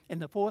here in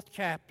the 4th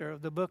chapter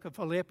of the book of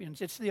Philippians,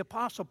 it's the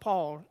Apostle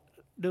Paul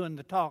doing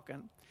the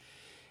talking.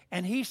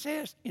 And he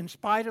says, in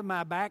spite of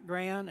my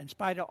background, in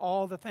spite of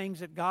all the things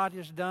that God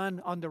has done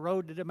on the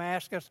road to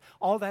Damascus,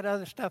 all that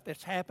other stuff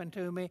that's happened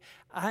to me,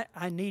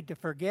 I need to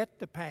forget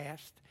the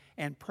past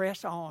and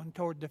press on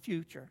toward the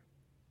future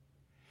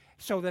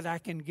so that I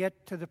can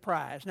get to the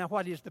prize. Now,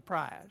 what is the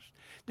prize?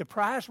 The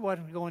prize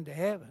wasn't going to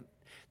heaven.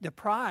 The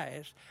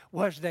prize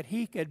was that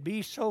he could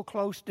be so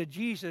close to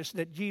Jesus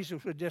that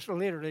Jesus would just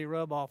literally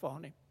rub off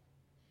on him.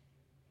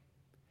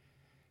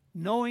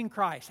 Knowing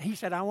Christ. He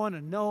said, I want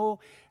to know.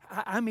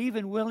 I'm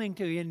even willing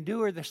to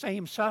endure the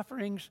same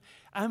sufferings.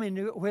 I'm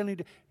willing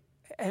to,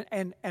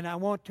 and I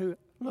want to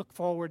look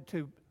forward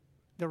to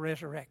the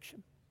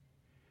resurrection,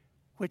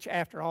 which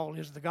after all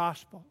is the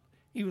gospel.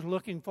 He was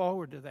looking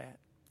forward to that.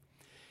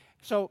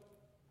 So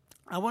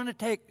I want to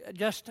take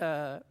just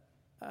a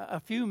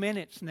few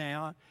minutes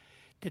now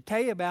to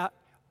tell you about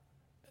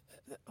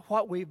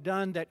what we've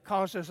done that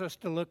causes us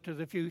to look to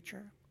the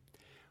future.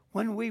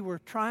 When we were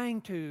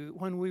trying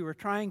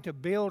to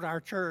build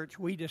our church,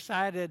 we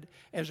decided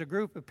as a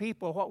group of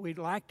people what we'd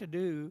like to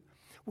do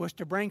was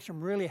to bring some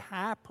really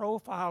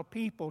high-profile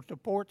people to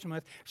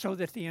Portsmouth so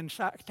that the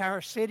entire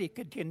city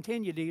could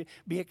continue to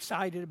be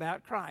excited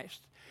about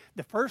Christ.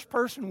 The first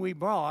person we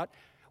brought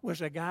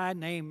was a guy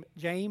named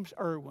James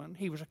Irwin.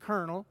 He was a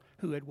colonel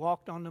who had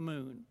walked on the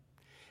moon.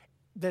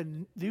 The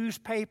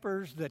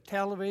newspapers, the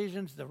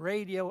televisions, the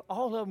radio,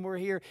 all of them were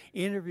here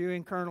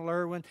interviewing Colonel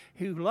Irwin,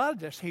 who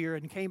loved us here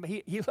and came.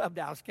 He loved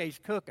Alice Case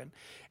cooking,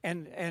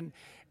 and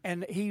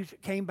he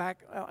came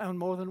back on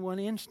more than one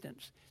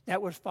instance.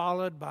 That was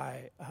followed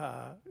by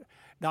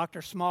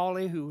Dr.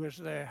 Smalley, who was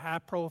the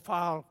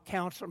high-profile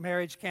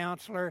marriage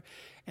counselor,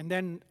 and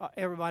then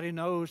everybody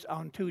knows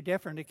on 2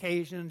 different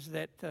occasions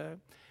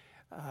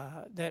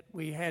that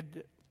we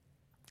had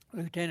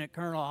Lieutenant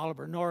Colonel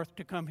Oliver North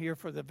to come here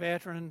for the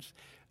veterans.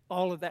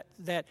 All of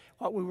that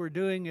what we were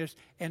doing is,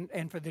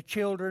 and for the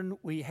children,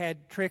 we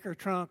had Trick or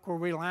Trunk where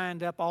we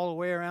lined up all the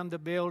way around the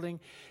building.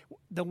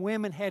 The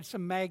women had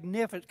some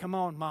magnificent, come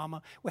on,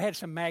 Mama, we had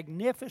some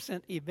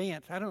magnificent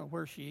events. I don't know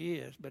where she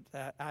is, but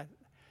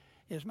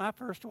is my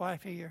first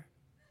wife here?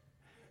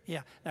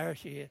 Yeah, there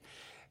she is.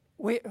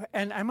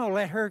 And I'm going to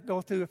let her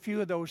go through a few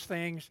of those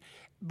things,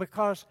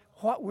 because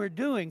what we're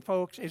doing,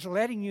 folks, is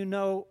letting you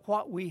know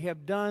what we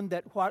have done,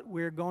 that what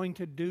we're going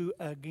to do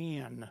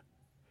again.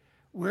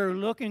 We're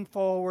looking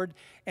forward,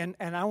 and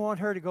I want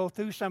her to go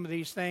through some of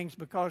these things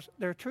because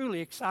they're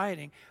truly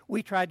exciting.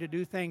 We tried to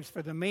do things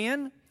for the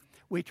men.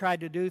 We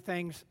tried to do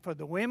things for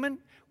the women.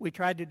 We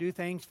tried to do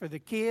things for the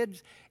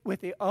kids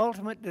with the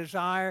ultimate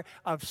desire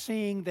of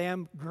seeing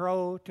them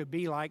grow to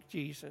be like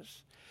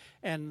Jesus.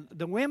 And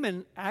the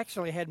women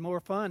actually had more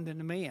fun than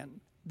the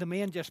men. The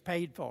men just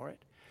paid for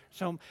it.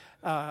 So,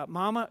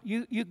 Mama,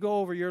 you go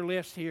over your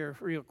list here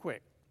real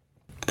quick.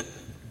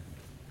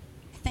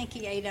 I think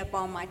he ate up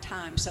all my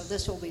time, so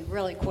this will be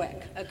really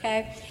quick,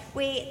 okay?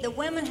 The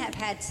women have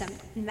had some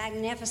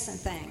magnificent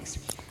things.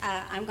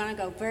 I'm going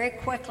to go very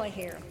quickly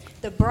here.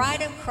 The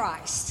Bride of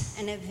Christ,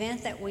 an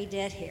event that we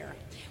did here,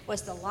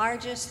 was the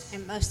largest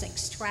and most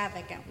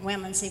extravagant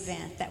women's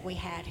event that we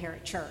had here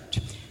at church.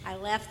 I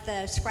left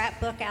the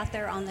scrapbook out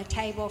there on the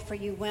table for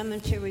you women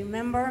to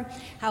remember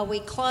how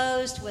we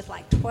closed with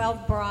like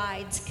 12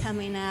 brides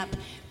coming up,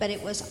 but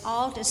it was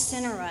all to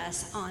center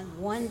us on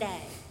one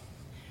day.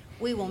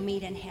 We will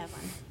meet in heaven.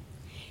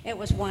 It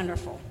was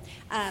wonderful.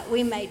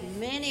 We made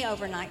many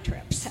overnight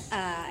trips,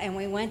 and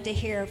we went to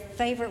hear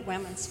favorite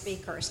women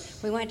speakers.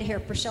 We went to hear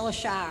Priscilla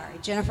Shire,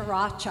 Jennifer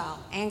Rothschild,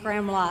 Ann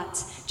Graham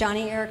Lotz,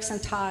 Johnny Erickson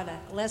Tada,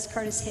 Les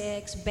Curtis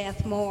Hicks,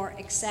 Beth Moore,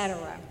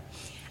 etc.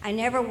 I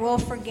never will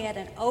forget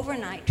an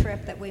overnight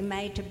trip that we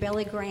made to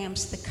Billy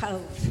Graham's The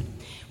Cove.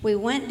 We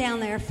went down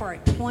there for a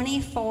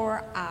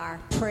 24-hour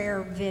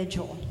prayer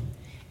vigil,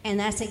 and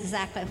that's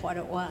exactly what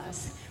it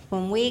was.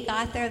 When we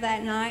got there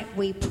that night,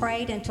 we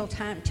prayed until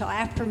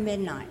after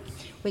midnight.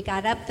 We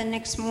got up the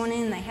next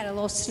morning, and they had a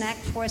little snack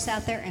for us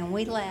out there, and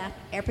we left.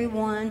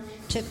 Everyone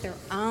took their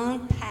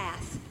own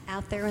path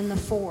out there in the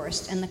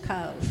forest, in the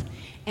cove.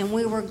 And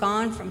we were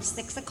gone from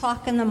 6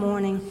 o'clock in the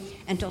morning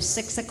until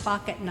 6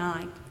 o'clock at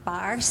night by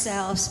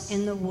ourselves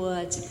in the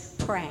woods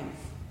praying.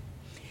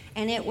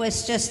 And it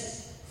was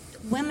just,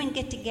 women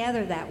get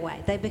together that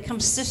way. They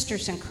become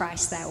sisters in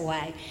Christ that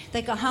way.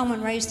 They go home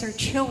and raise their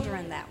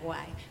children that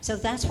way. So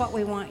that's what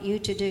we want you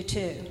to do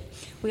too.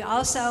 We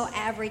also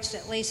averaged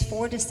at least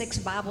 4 to 6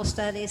 Bible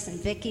studies, and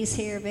Vicky's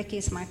here.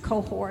 Vicky's my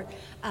cohort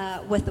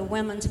with the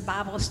women's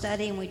Bible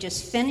study, and we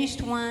just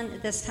finished one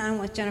this time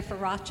with Jennifer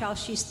Rothschild.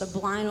 She's the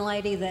blind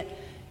lady that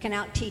can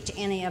out-teach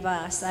any of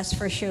us, that's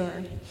for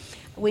sure.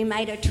 We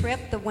made a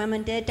trip, the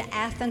women did, to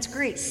Athens,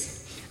 Greece.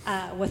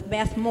 With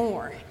Beth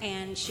Moore,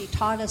 and she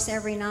taught us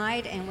every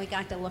night, and we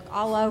got to look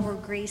all over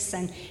Greece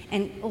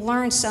and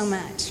learn so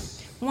much.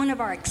 One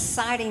of our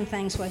exciting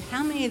things was,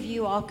 how many of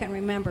you all can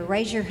remember,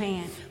 raise your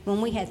hand,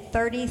 when we had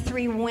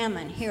 33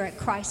 women here at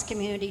Christ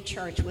Community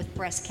Church with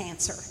breast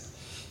cancer?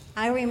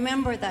 I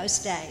remember those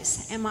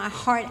days, and my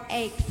heart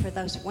ached for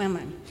those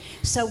women.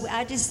 So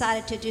I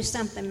decided to do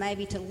something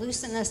maybe to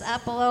loosen us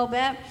up a little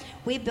bit.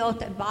 We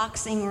built a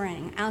boxing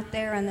ring out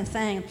there in the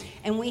thing,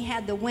 and we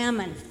had the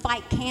women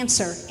fight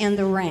cancer in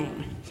the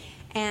ring.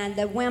 And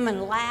the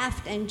women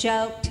laughed and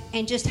joked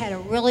and just had a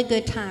really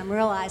good time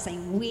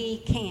realizing we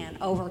can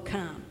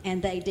overcome,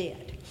 and they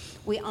did.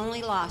 We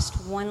only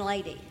lost one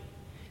lady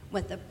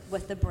with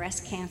the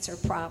breast cancer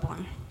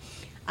problem.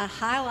 A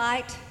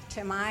highlight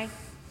to my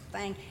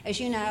thing, as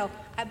you know,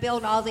 I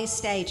build all these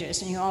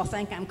stages, and you all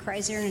think I'm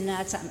crazier than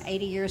nuts. I'm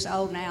 80 years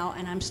old now,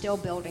 and I'm still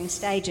building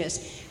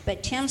stages.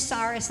 But Tim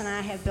Cyrus and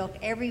I have built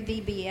every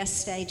VBS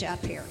stage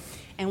up here,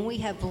 and we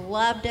have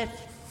loved it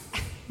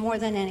more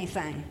than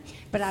anything.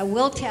 But I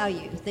will tell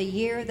you, the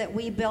year that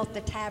we built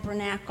the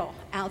tabernacle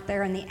out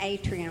there in the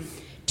atrium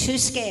to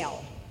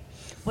scale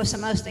was the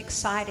most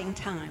exciting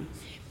time.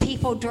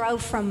 People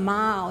drove from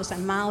miles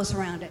and miles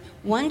around it.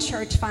 One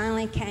church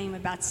finally came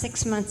about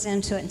 6 months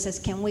into it and says,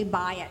 can we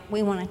buy it?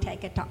 We want to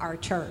take it to our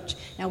church.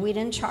 Now, we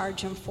didn't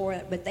charge them for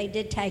it, but they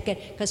did take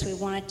it because we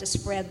wanted to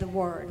spread the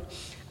word.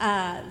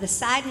 The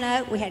side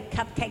note, we had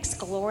cupcakes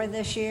galore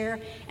this year,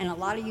 and a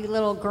lot of you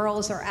little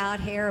girls are out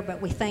here,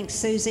 but we thank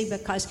Susie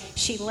because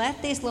she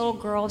let these little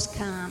girls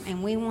come,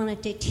 and we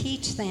wanted to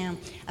teach them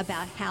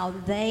about how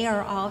they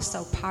are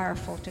also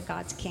powerful to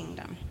God's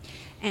kingdom.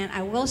 And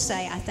I will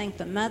say, I think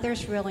the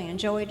mothers really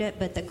enjoyed it,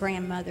 but the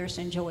grandmothers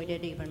enjoyed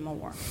it even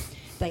more.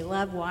 They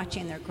love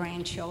watching their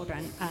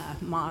grandchildren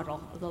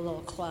model the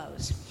little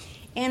clothes.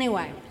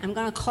 Anyway, I'm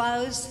going to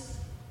close.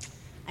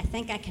 I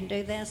think I can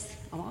do this.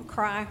 I won't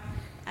cry.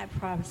 I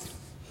promise.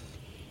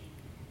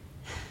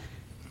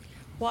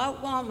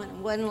 What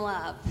woman wouldn't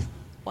love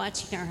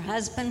watching her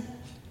husband,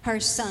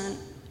 her son,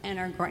 and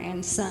her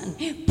grandson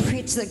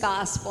preach the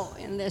gospel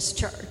in this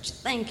church?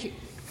 Thank you.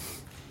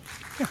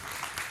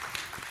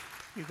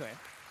 You go ahead.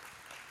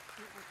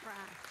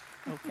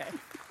 Okay.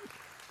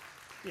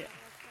 Yeah.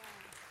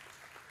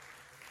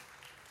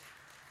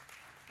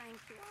 Thank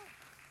you.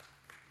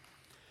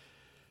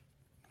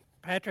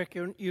 Patrick,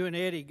 you and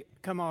Eddie,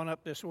 come on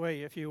up this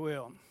way, if you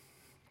will.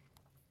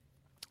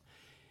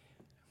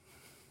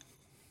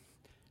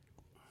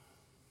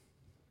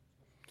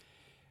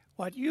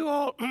 What you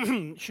all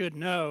should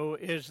know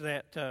is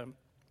that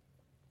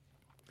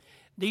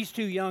these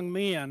two young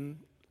men,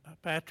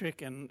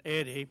 Patrick and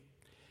Eddie,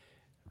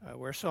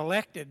 were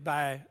selected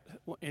by,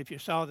 if you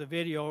saw the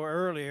video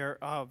earlier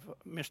of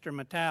Mr.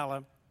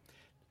 Matala,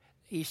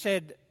 he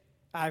said,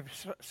 I've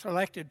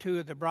selected two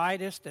of the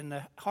brightest and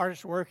the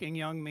hardest working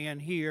young men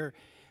here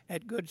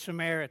at Good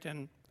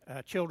Samaritan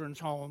Children's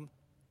Home.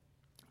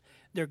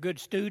 They're good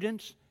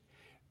students,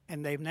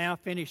 and they've now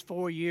finished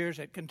 4 years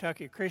at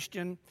Kentucky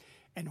Christian.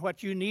 And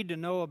what you need to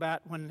know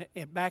about when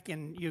back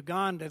in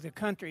Uganda, the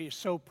country is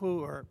so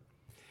poor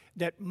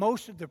that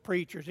most of the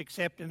preachers,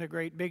 except in the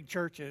great big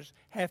churches,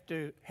 have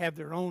to have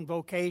their own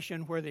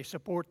vocation where they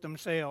support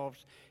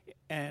themselves,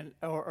 and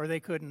or they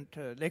couldn't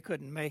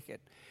make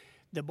it.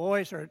 The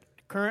boys are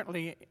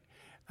currently,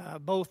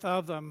 both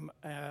of them,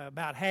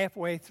 about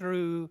halfway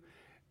through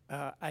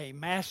an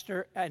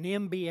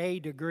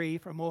MBA degree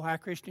from Ohio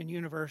Christian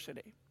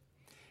University.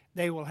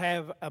 They will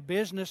have a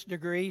business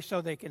degree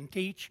so they can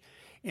teach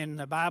in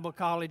the Bible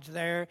college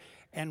there,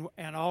 and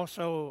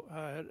also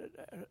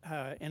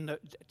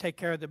take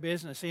care of the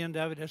business end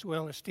of it as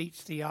well as teach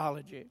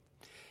theology.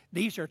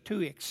 These are two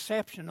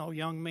exceptional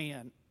young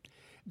men.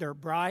 They're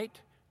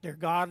bright, they're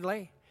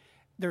godly,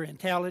 they're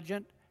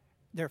intelligent,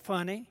 they're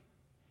funny.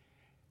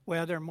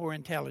 Well, they're more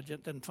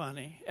intelligent than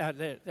funny.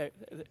 But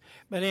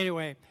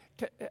anyway,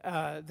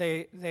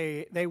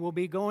 they will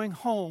be going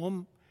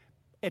home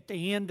at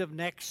the end of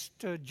next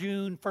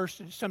June,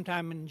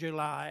 sometime in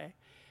July,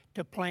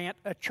 to plant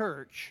a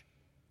church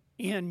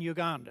in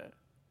Uganda.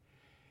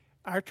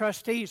 Our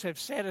trustees have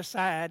set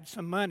aside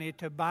some money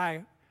to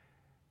buy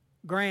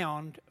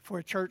ground for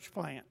a church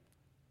plant.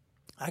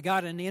 I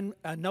got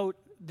a note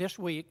this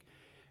week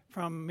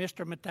from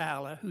Mr.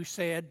 Matala, who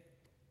said,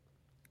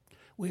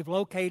 we've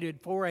located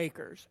 4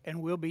 acres,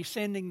 and we'll be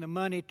sending the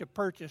money to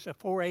purchase a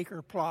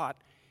 4-acre plot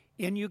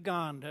in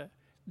Uganda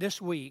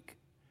this week.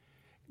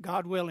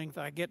 God willing, if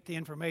I get the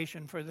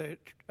information for the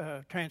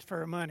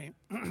transfer of money,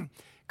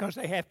 because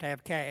they have to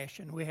have cash,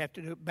 and we have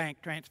to do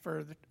bank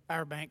transfer,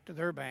 our bank to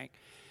their bank.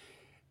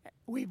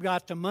 We've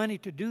got the money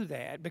to do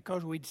that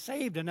because we'd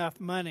saved enough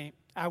money.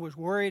 I was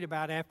worried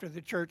about after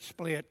the church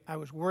split, I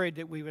was worried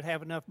that we would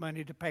have enough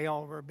money to pay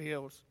all of our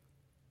bills.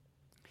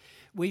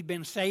 We've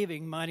been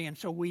saving money, and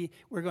so we're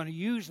going to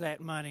use that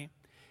money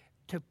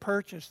to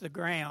purchase the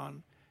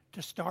ground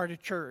to start a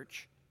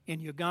church in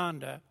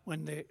Uganda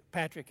when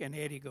Patrick and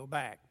Eddie go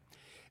back.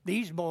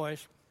 These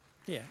boys,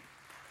 yeah.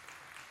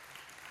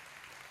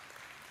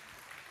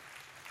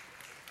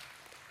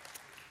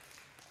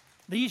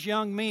 These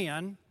young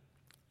men,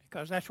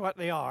 because that's what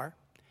they are,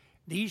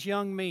 these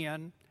young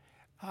men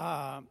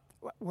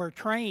were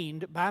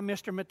trained by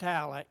Mr.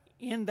 Matala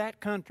in that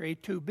country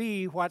to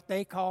be what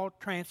they call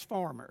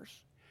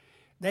transformers.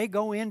 They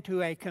go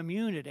into a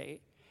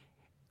community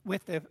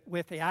with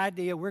the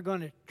idea we're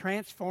going to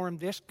transform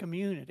this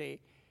community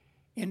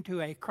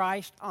into a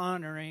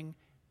Christ-honoring,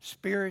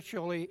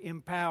 spiritually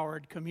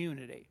empowered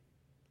community.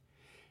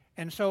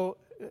 And so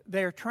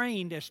they're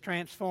trained as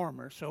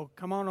transformers. So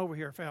come on over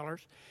here,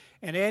 fellers.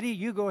 And Eddie,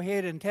 you go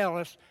ahead and tell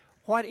us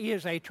what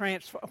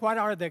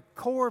are the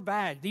core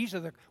values?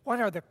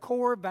 What are the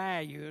core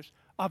values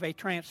of a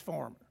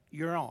transformer?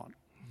 You're on.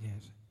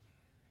 Yes.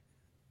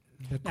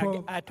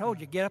 Now, I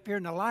told you, get up here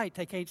in the light.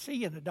 They can't see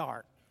you in the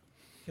dark.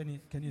 Can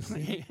you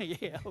see?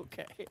 Yeah,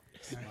 okay.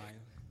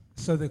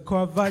 So the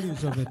core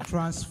values of a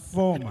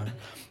transformer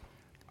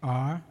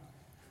are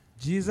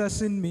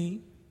Jesus in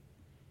me,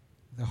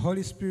 the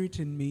Holy Spirit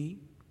in me,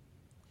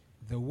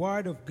 the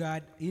Word of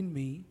God in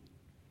me,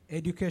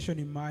 education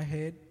in my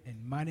head, and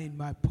money in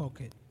my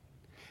pocket.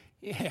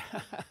 Yeah.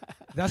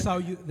 That's how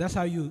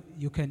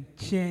you can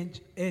change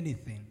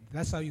anything.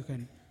 That's how you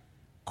can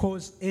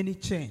cause any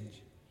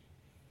change.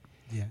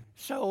 Yeah.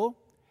 So,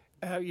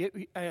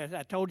 as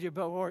I told you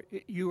before,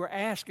 you were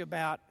asked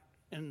about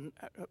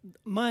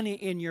money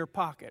in your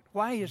pocket.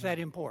 Why is that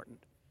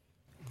important?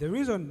 The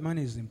reason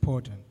money is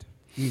important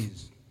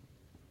is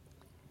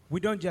we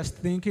don't just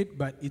think it,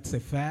 but it's a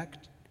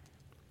fact.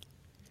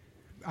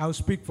 I'll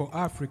speak for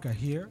Africa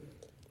here.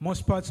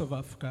 Most parts of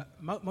Africa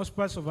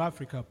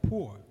are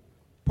poor.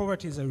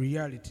 Poverty is a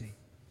reality.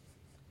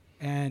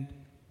 And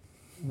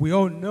we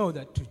all know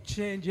that to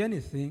change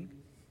anything,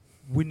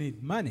 we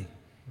need money,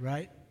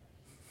 right?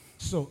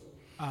 So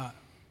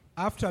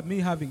after me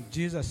having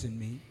Jesus in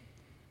me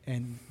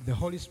and the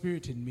Holy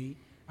Spirit in me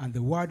and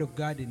the Word of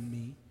God in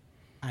me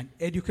and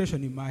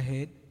education in my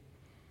head,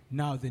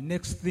 now the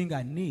next thing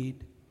I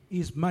need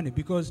is money.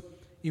 Because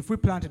if we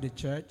planted a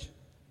church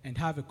and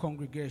have a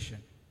congregation,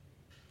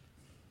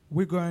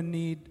 we're going to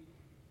need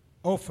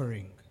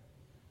offering.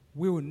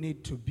 We will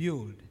need to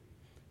build.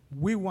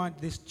 We want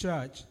this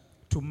church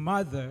to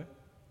mother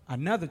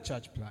another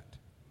church plant.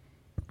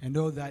 And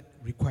all that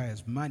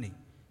requires money.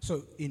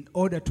 So in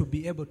order to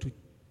be able to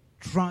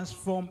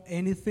transform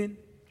anything,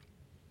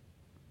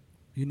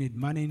 you need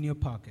money in your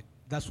pocket.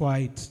 That's why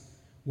it's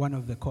one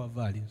of the core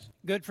values.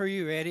 Good for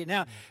you, Eddie.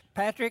 Now,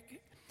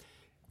 Patrick,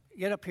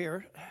 get up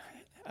here.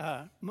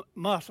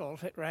 Muscles,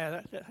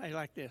 rather. I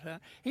like this, huh?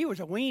 He was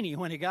a weenie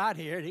when he got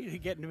here. He's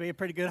getting to be a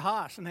pretty good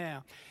hoss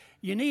now.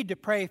 You need to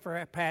pray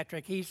for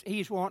Patrick.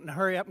 He's wanting to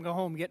hurry up and go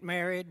home and get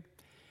married.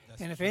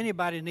 That's and if true.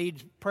 Anybody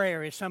needs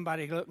prayer, it's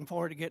somebody looking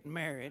forward to getting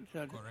married.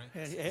 So,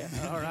 correct. Yeah,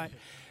 all right.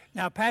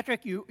 Now,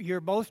 Patrick, you're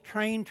both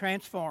trained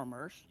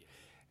transformers.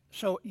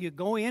 So you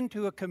go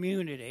into a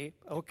community,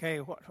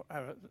 okay,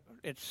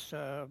 it's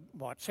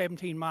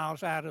 17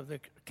 miles out of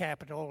the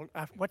capital.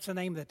 What's the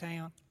name of the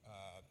town?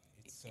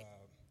 It's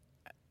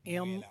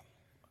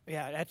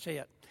Yeah, that's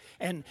it.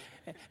 And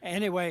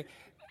anyway,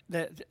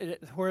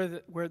 where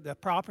the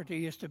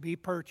property is to be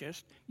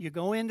purchased, you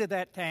go into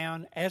that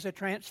town as a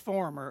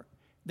transformer.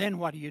 Then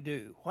what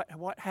do?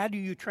 How do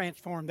you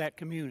transform that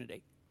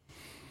community?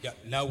 Yeah.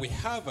 Now we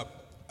have a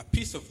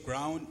piece of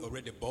ground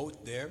already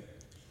bought there.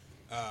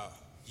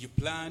 You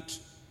plant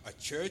a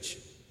church.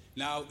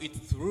 Now it's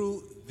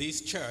through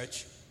this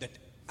church that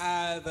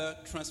other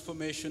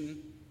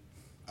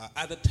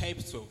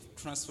types of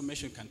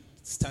transformation can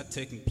start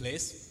taking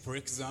place. For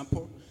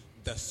example,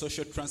 the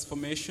social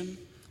transformation.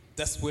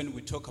 That's when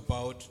we talk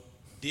about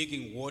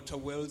digging water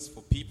wells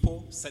for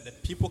people so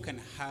that people can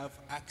have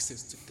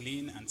access to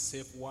clean and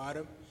safe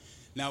water.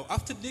 Now,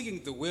 after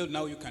digging the well,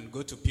 now you can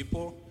go to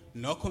people,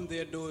 knock on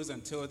their doors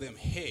and tell them,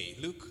 hey,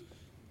 look,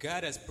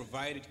 God has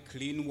provided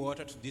clean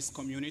water to this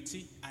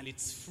community and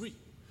it's free.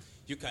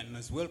 You can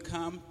as well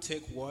come,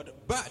 take water,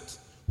 but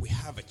we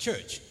have a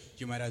church.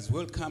 You might as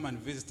well come and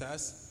visit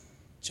us.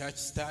 Church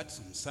starts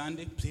on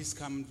Sunday. Please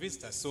come and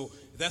visit us. So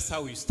that's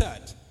how we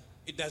start.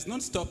 It does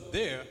not stop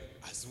there,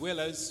 as well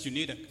as you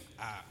need a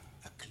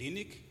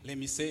clinic, let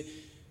me say,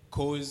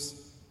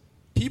 because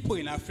people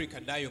in Africa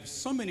die of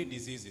so many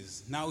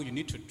diseases. Now you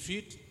need to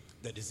treat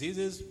the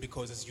diseases,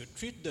 because as you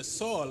treat the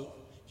soul,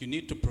 you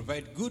need to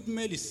provide good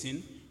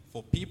medicine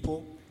for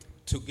people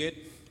to get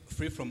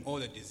free from all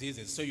the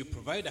diseases. So you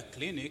provide a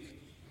clinic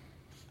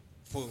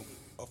for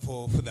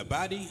the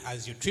body.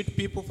 As you treat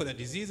people for the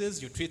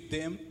diseases, you treat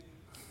them,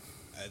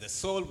 the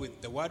soul,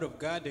 with the Word of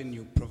God, and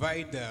you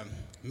provide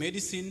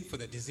medicine for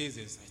the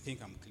diseases. I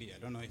think I'm clear. I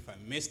don't know if I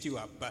messed you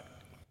up, but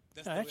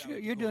that's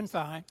You're doing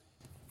fine.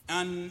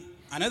 And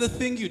another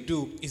thing you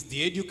do is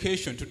the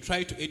education, to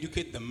try to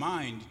educate the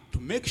mind, to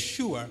make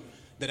sure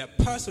that a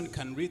person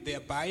can read their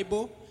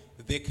Bible,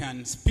 they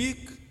can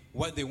speak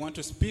what they want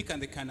to speak,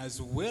 and they can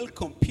as well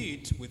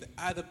compete with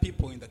other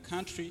people in the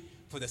country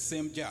for the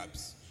same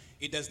jobs.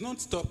 It does not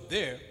stop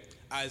there.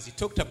 As you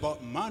talked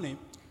about money,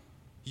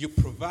 you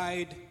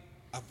provide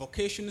a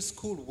vocational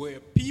school where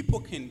people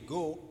can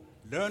go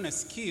learn a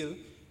skill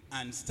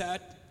and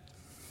start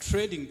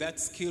trading that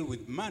skill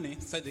with money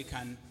so they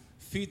can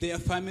feed their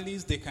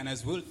families. They can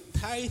as well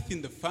tithe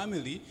in the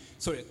family,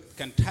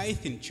 can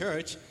tithe in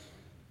church,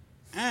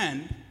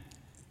 and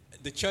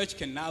the church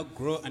can now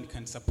grow and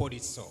can support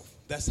itself.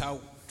 That's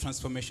how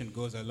transformation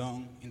goes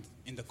along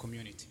in the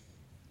community.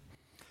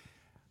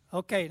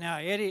 Okay, now,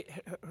 Eddie,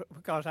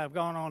 because I've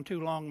gone on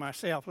too long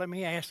myself, let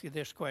me ask you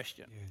this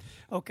question. Yes.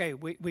 Okay,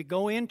 we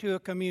go into a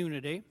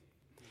community.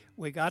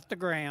 We got the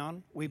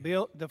ground. We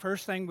built, the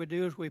first thing we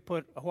do is we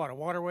put, a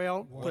water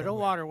well? Put a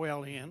water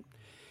well in.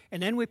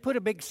 And then we put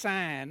a big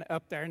sign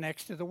up there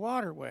next to the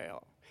water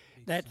well.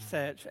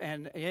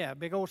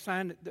 Big old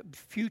sign, the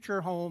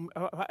future home.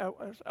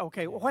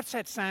 Okay, what's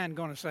that sign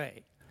going to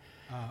say?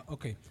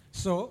 Okay,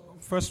 so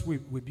first we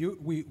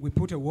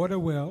put a water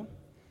well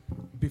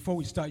before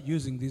we start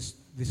using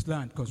this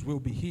land, because we'll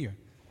be here.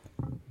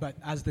 But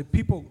as the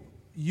people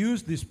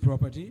use this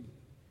property,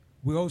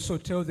 we also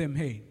tell them,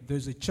 hey,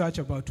 there's a church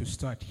about to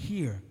start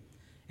here.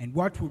 And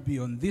what will be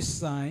on this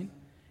sign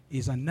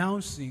is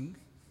announcing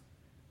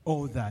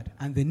all that.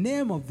 And the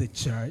name of the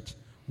church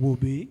will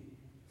be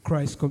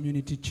Christ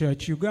Community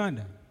Church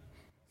Uganda.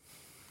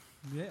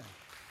 Yeah.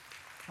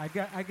 I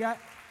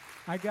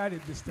got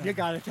it this time. You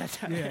got it that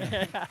time.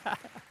 Yeah.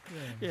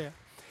 Yeah.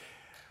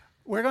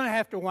 We're going to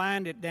have to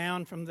wind it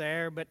down from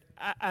there, but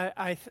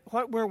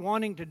what we're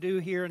wanting to do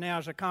here now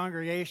as a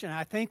congregation,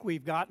 I think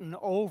we've gotten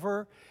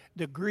over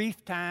the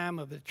grief time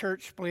of the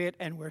church split,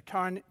 and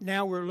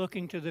now we're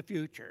looking to the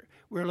future.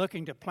 We're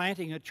looking to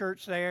planting a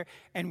church there,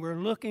 and we're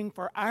looking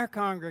for our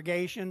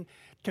congregation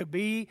to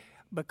be,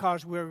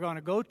 because we're going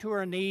to go to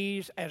our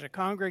knees as a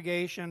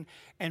congregation,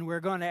 and we're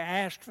going to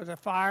ask for the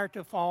fire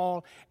to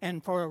fall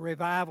and for a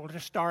revival to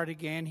start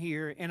again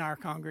here in our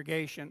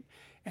congregation.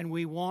 And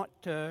we want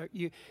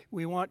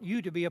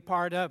you to be a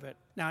part of it.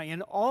 Now,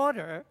 in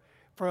order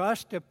for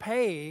us to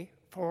pay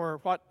for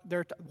what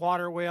their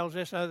water wells,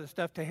 this other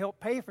stuff, to help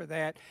pay for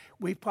that,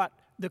 we put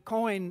the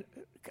coin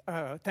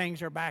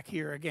things are back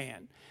here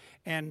again,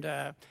 and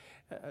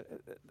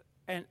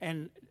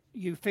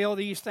you fill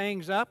these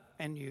things up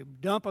and you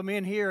dump them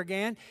in here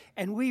again,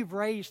 and we've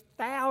raised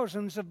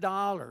thousands of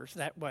dollars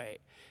that way.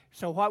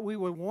 So what we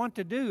would want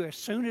to do as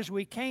soon as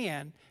we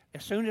can,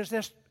 as soon as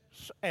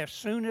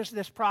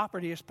this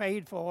property is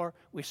paid for,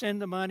 we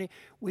send the money.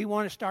 We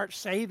want to start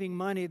saving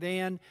money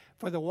then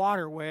for the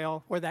water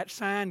well, where that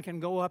sign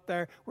can go up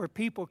there, where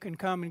people can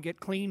come and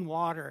get clean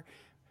water,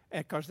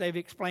 because they've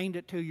explained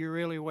it to you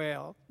really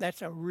well.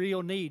 That's a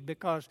real need,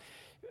 because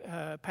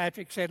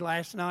Patrick said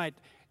last night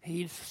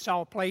he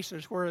saw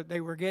places where they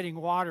were getting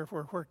water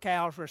where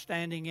cows were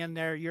standing in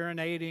there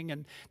urinating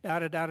and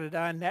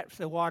da-da-da-da-da, and that's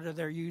the water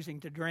they're using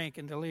to drink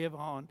and to live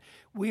on.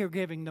 We are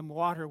giving them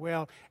water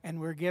well, and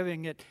we're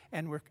giving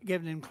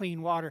them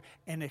clean water,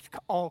 and it's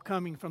all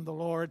coming from the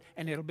Lord,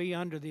 and it'll be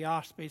under the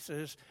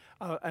auspices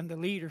and the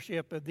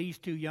leadership of these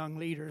two young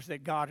leaders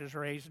that God has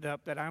raised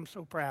up, that I'm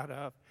so proud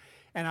of.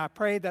 And I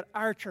pray that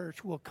our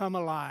church will come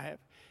alive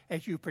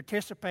as you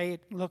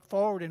participate, look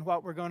forward in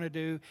what we're going to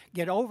do,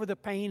 get over the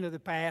pain of the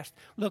past,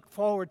 look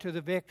forward to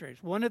the victories.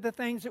 One of the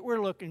things that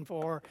we're looking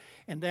for,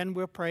 and then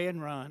we'll pray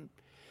and run.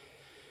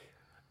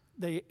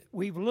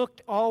 We've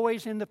looked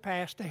always in the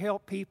past to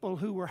help people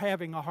who were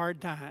having a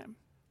hard time.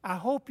 I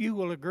hope you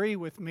will agree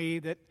with me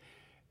that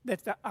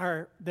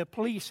the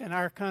police in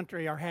our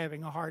country are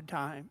having a hard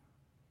time.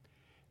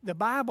 The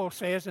Bible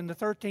says in the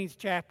 13th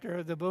chapter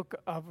of the book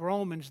of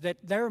Romans that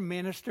they're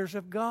ministers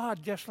of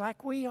God just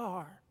like we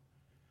are.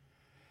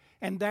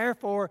 And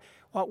therefore,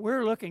 what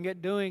we're looking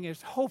at doing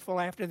is, hopeful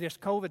after this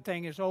COVID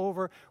thing is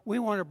over, we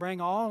want to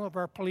bring all of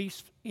our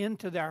police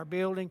into our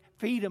building,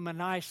 feed them a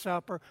nice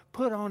supper,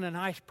 put on a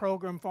nice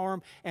program for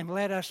them, and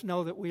let us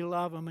know that we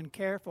love them and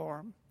care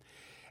for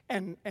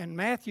them. And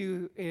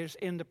Matthew is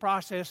in the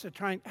process of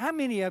trying. How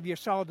many of you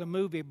saw the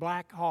movie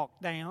Black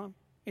Hawk Down?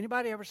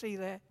 Anybody ever see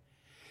that?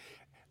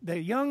 The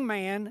young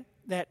man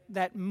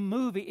that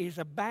movie is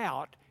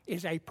about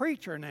is a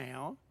preacher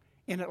now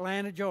in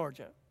Atlanta,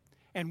 Georgia.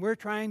 And we're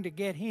trying to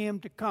get him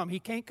to come.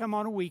 He can't come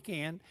on a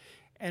weekend,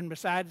 and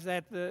besides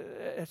that,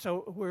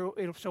 so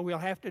we'll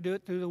have to do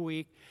it through the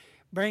week.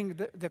 Bring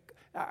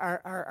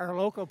our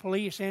local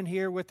police in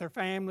here with their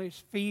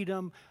families, feed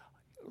them,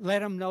 let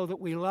them know that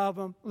we love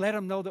them. Let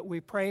them know that we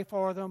pray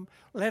for them.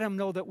 Let them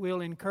know that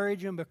we'll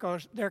encourage them,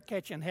 because they're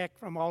catching heck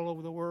from all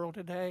over the world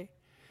today.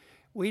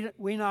 We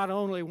not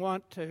only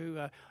want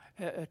to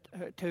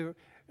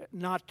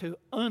not to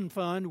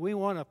unfund, we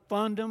want to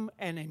fund them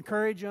and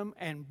encourage them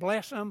and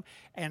bless them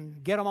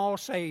and get them all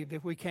saved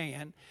if we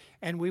can.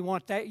 And we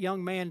want that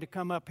young man to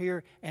come up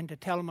here and to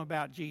tell them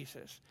about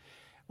Jesus.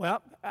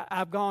 Well,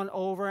 I've gone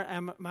over,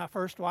 and my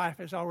first wife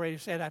has already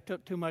said I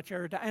took too much of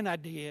her time, and I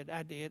did.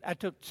 I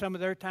took some of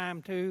their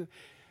time too,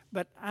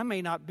 but I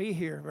may not be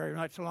here very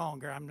much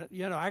longer.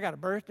 I got a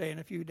birthday in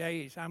a few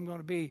days. I'm going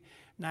to be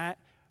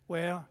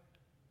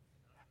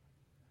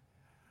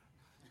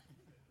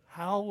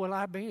how old will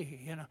I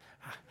be?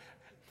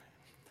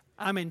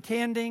 I'm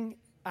intending.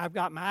 I've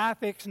got my eye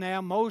fixed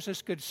now.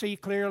 Moses could see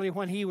clearly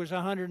when he was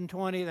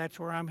 120. That's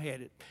where I'm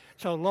headed.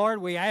 So, Lord,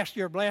 we ask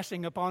your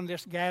blessing upon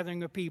this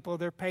gathering of people,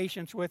 their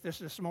patience with us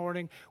this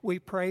morning. We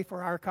pray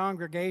for our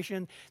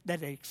congregation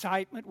that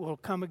excitement will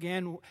come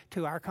again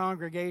to our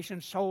congregation.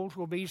 Souls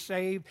will be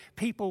saved.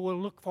 People will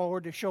look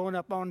forward to showing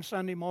up on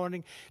Sunday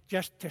morning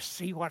just to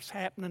see what's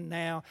happening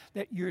now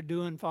that you're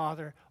doing,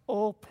 Father.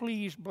 Oh,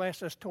 please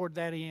bless us toward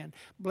that end.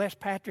 Bless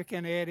Patrick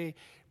and Eddie.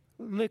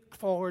 Look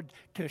forward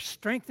to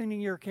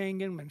strengthening your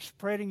kingdom and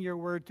spreading your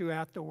word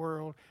throughout the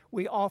world.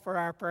 We offer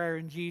our prayer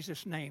in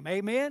Jesus' name.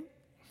 Amen?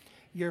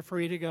 You're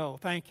free to go.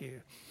 Thank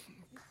you.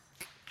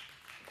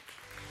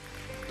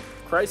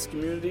 Christ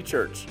Community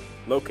Church,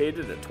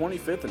 located at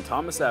 25th and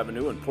Thomas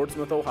Avenue in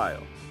Portsmouth,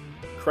 Ohio.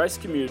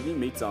 Christ Community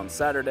meets on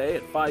Saturday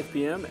at 5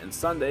 p.m. and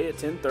Sunday at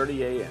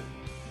 10:30 a.m.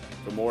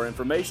 For more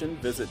information,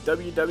 visit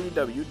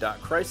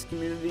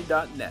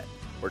www.christcommunity.net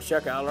or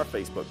check out our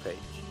Facebook page.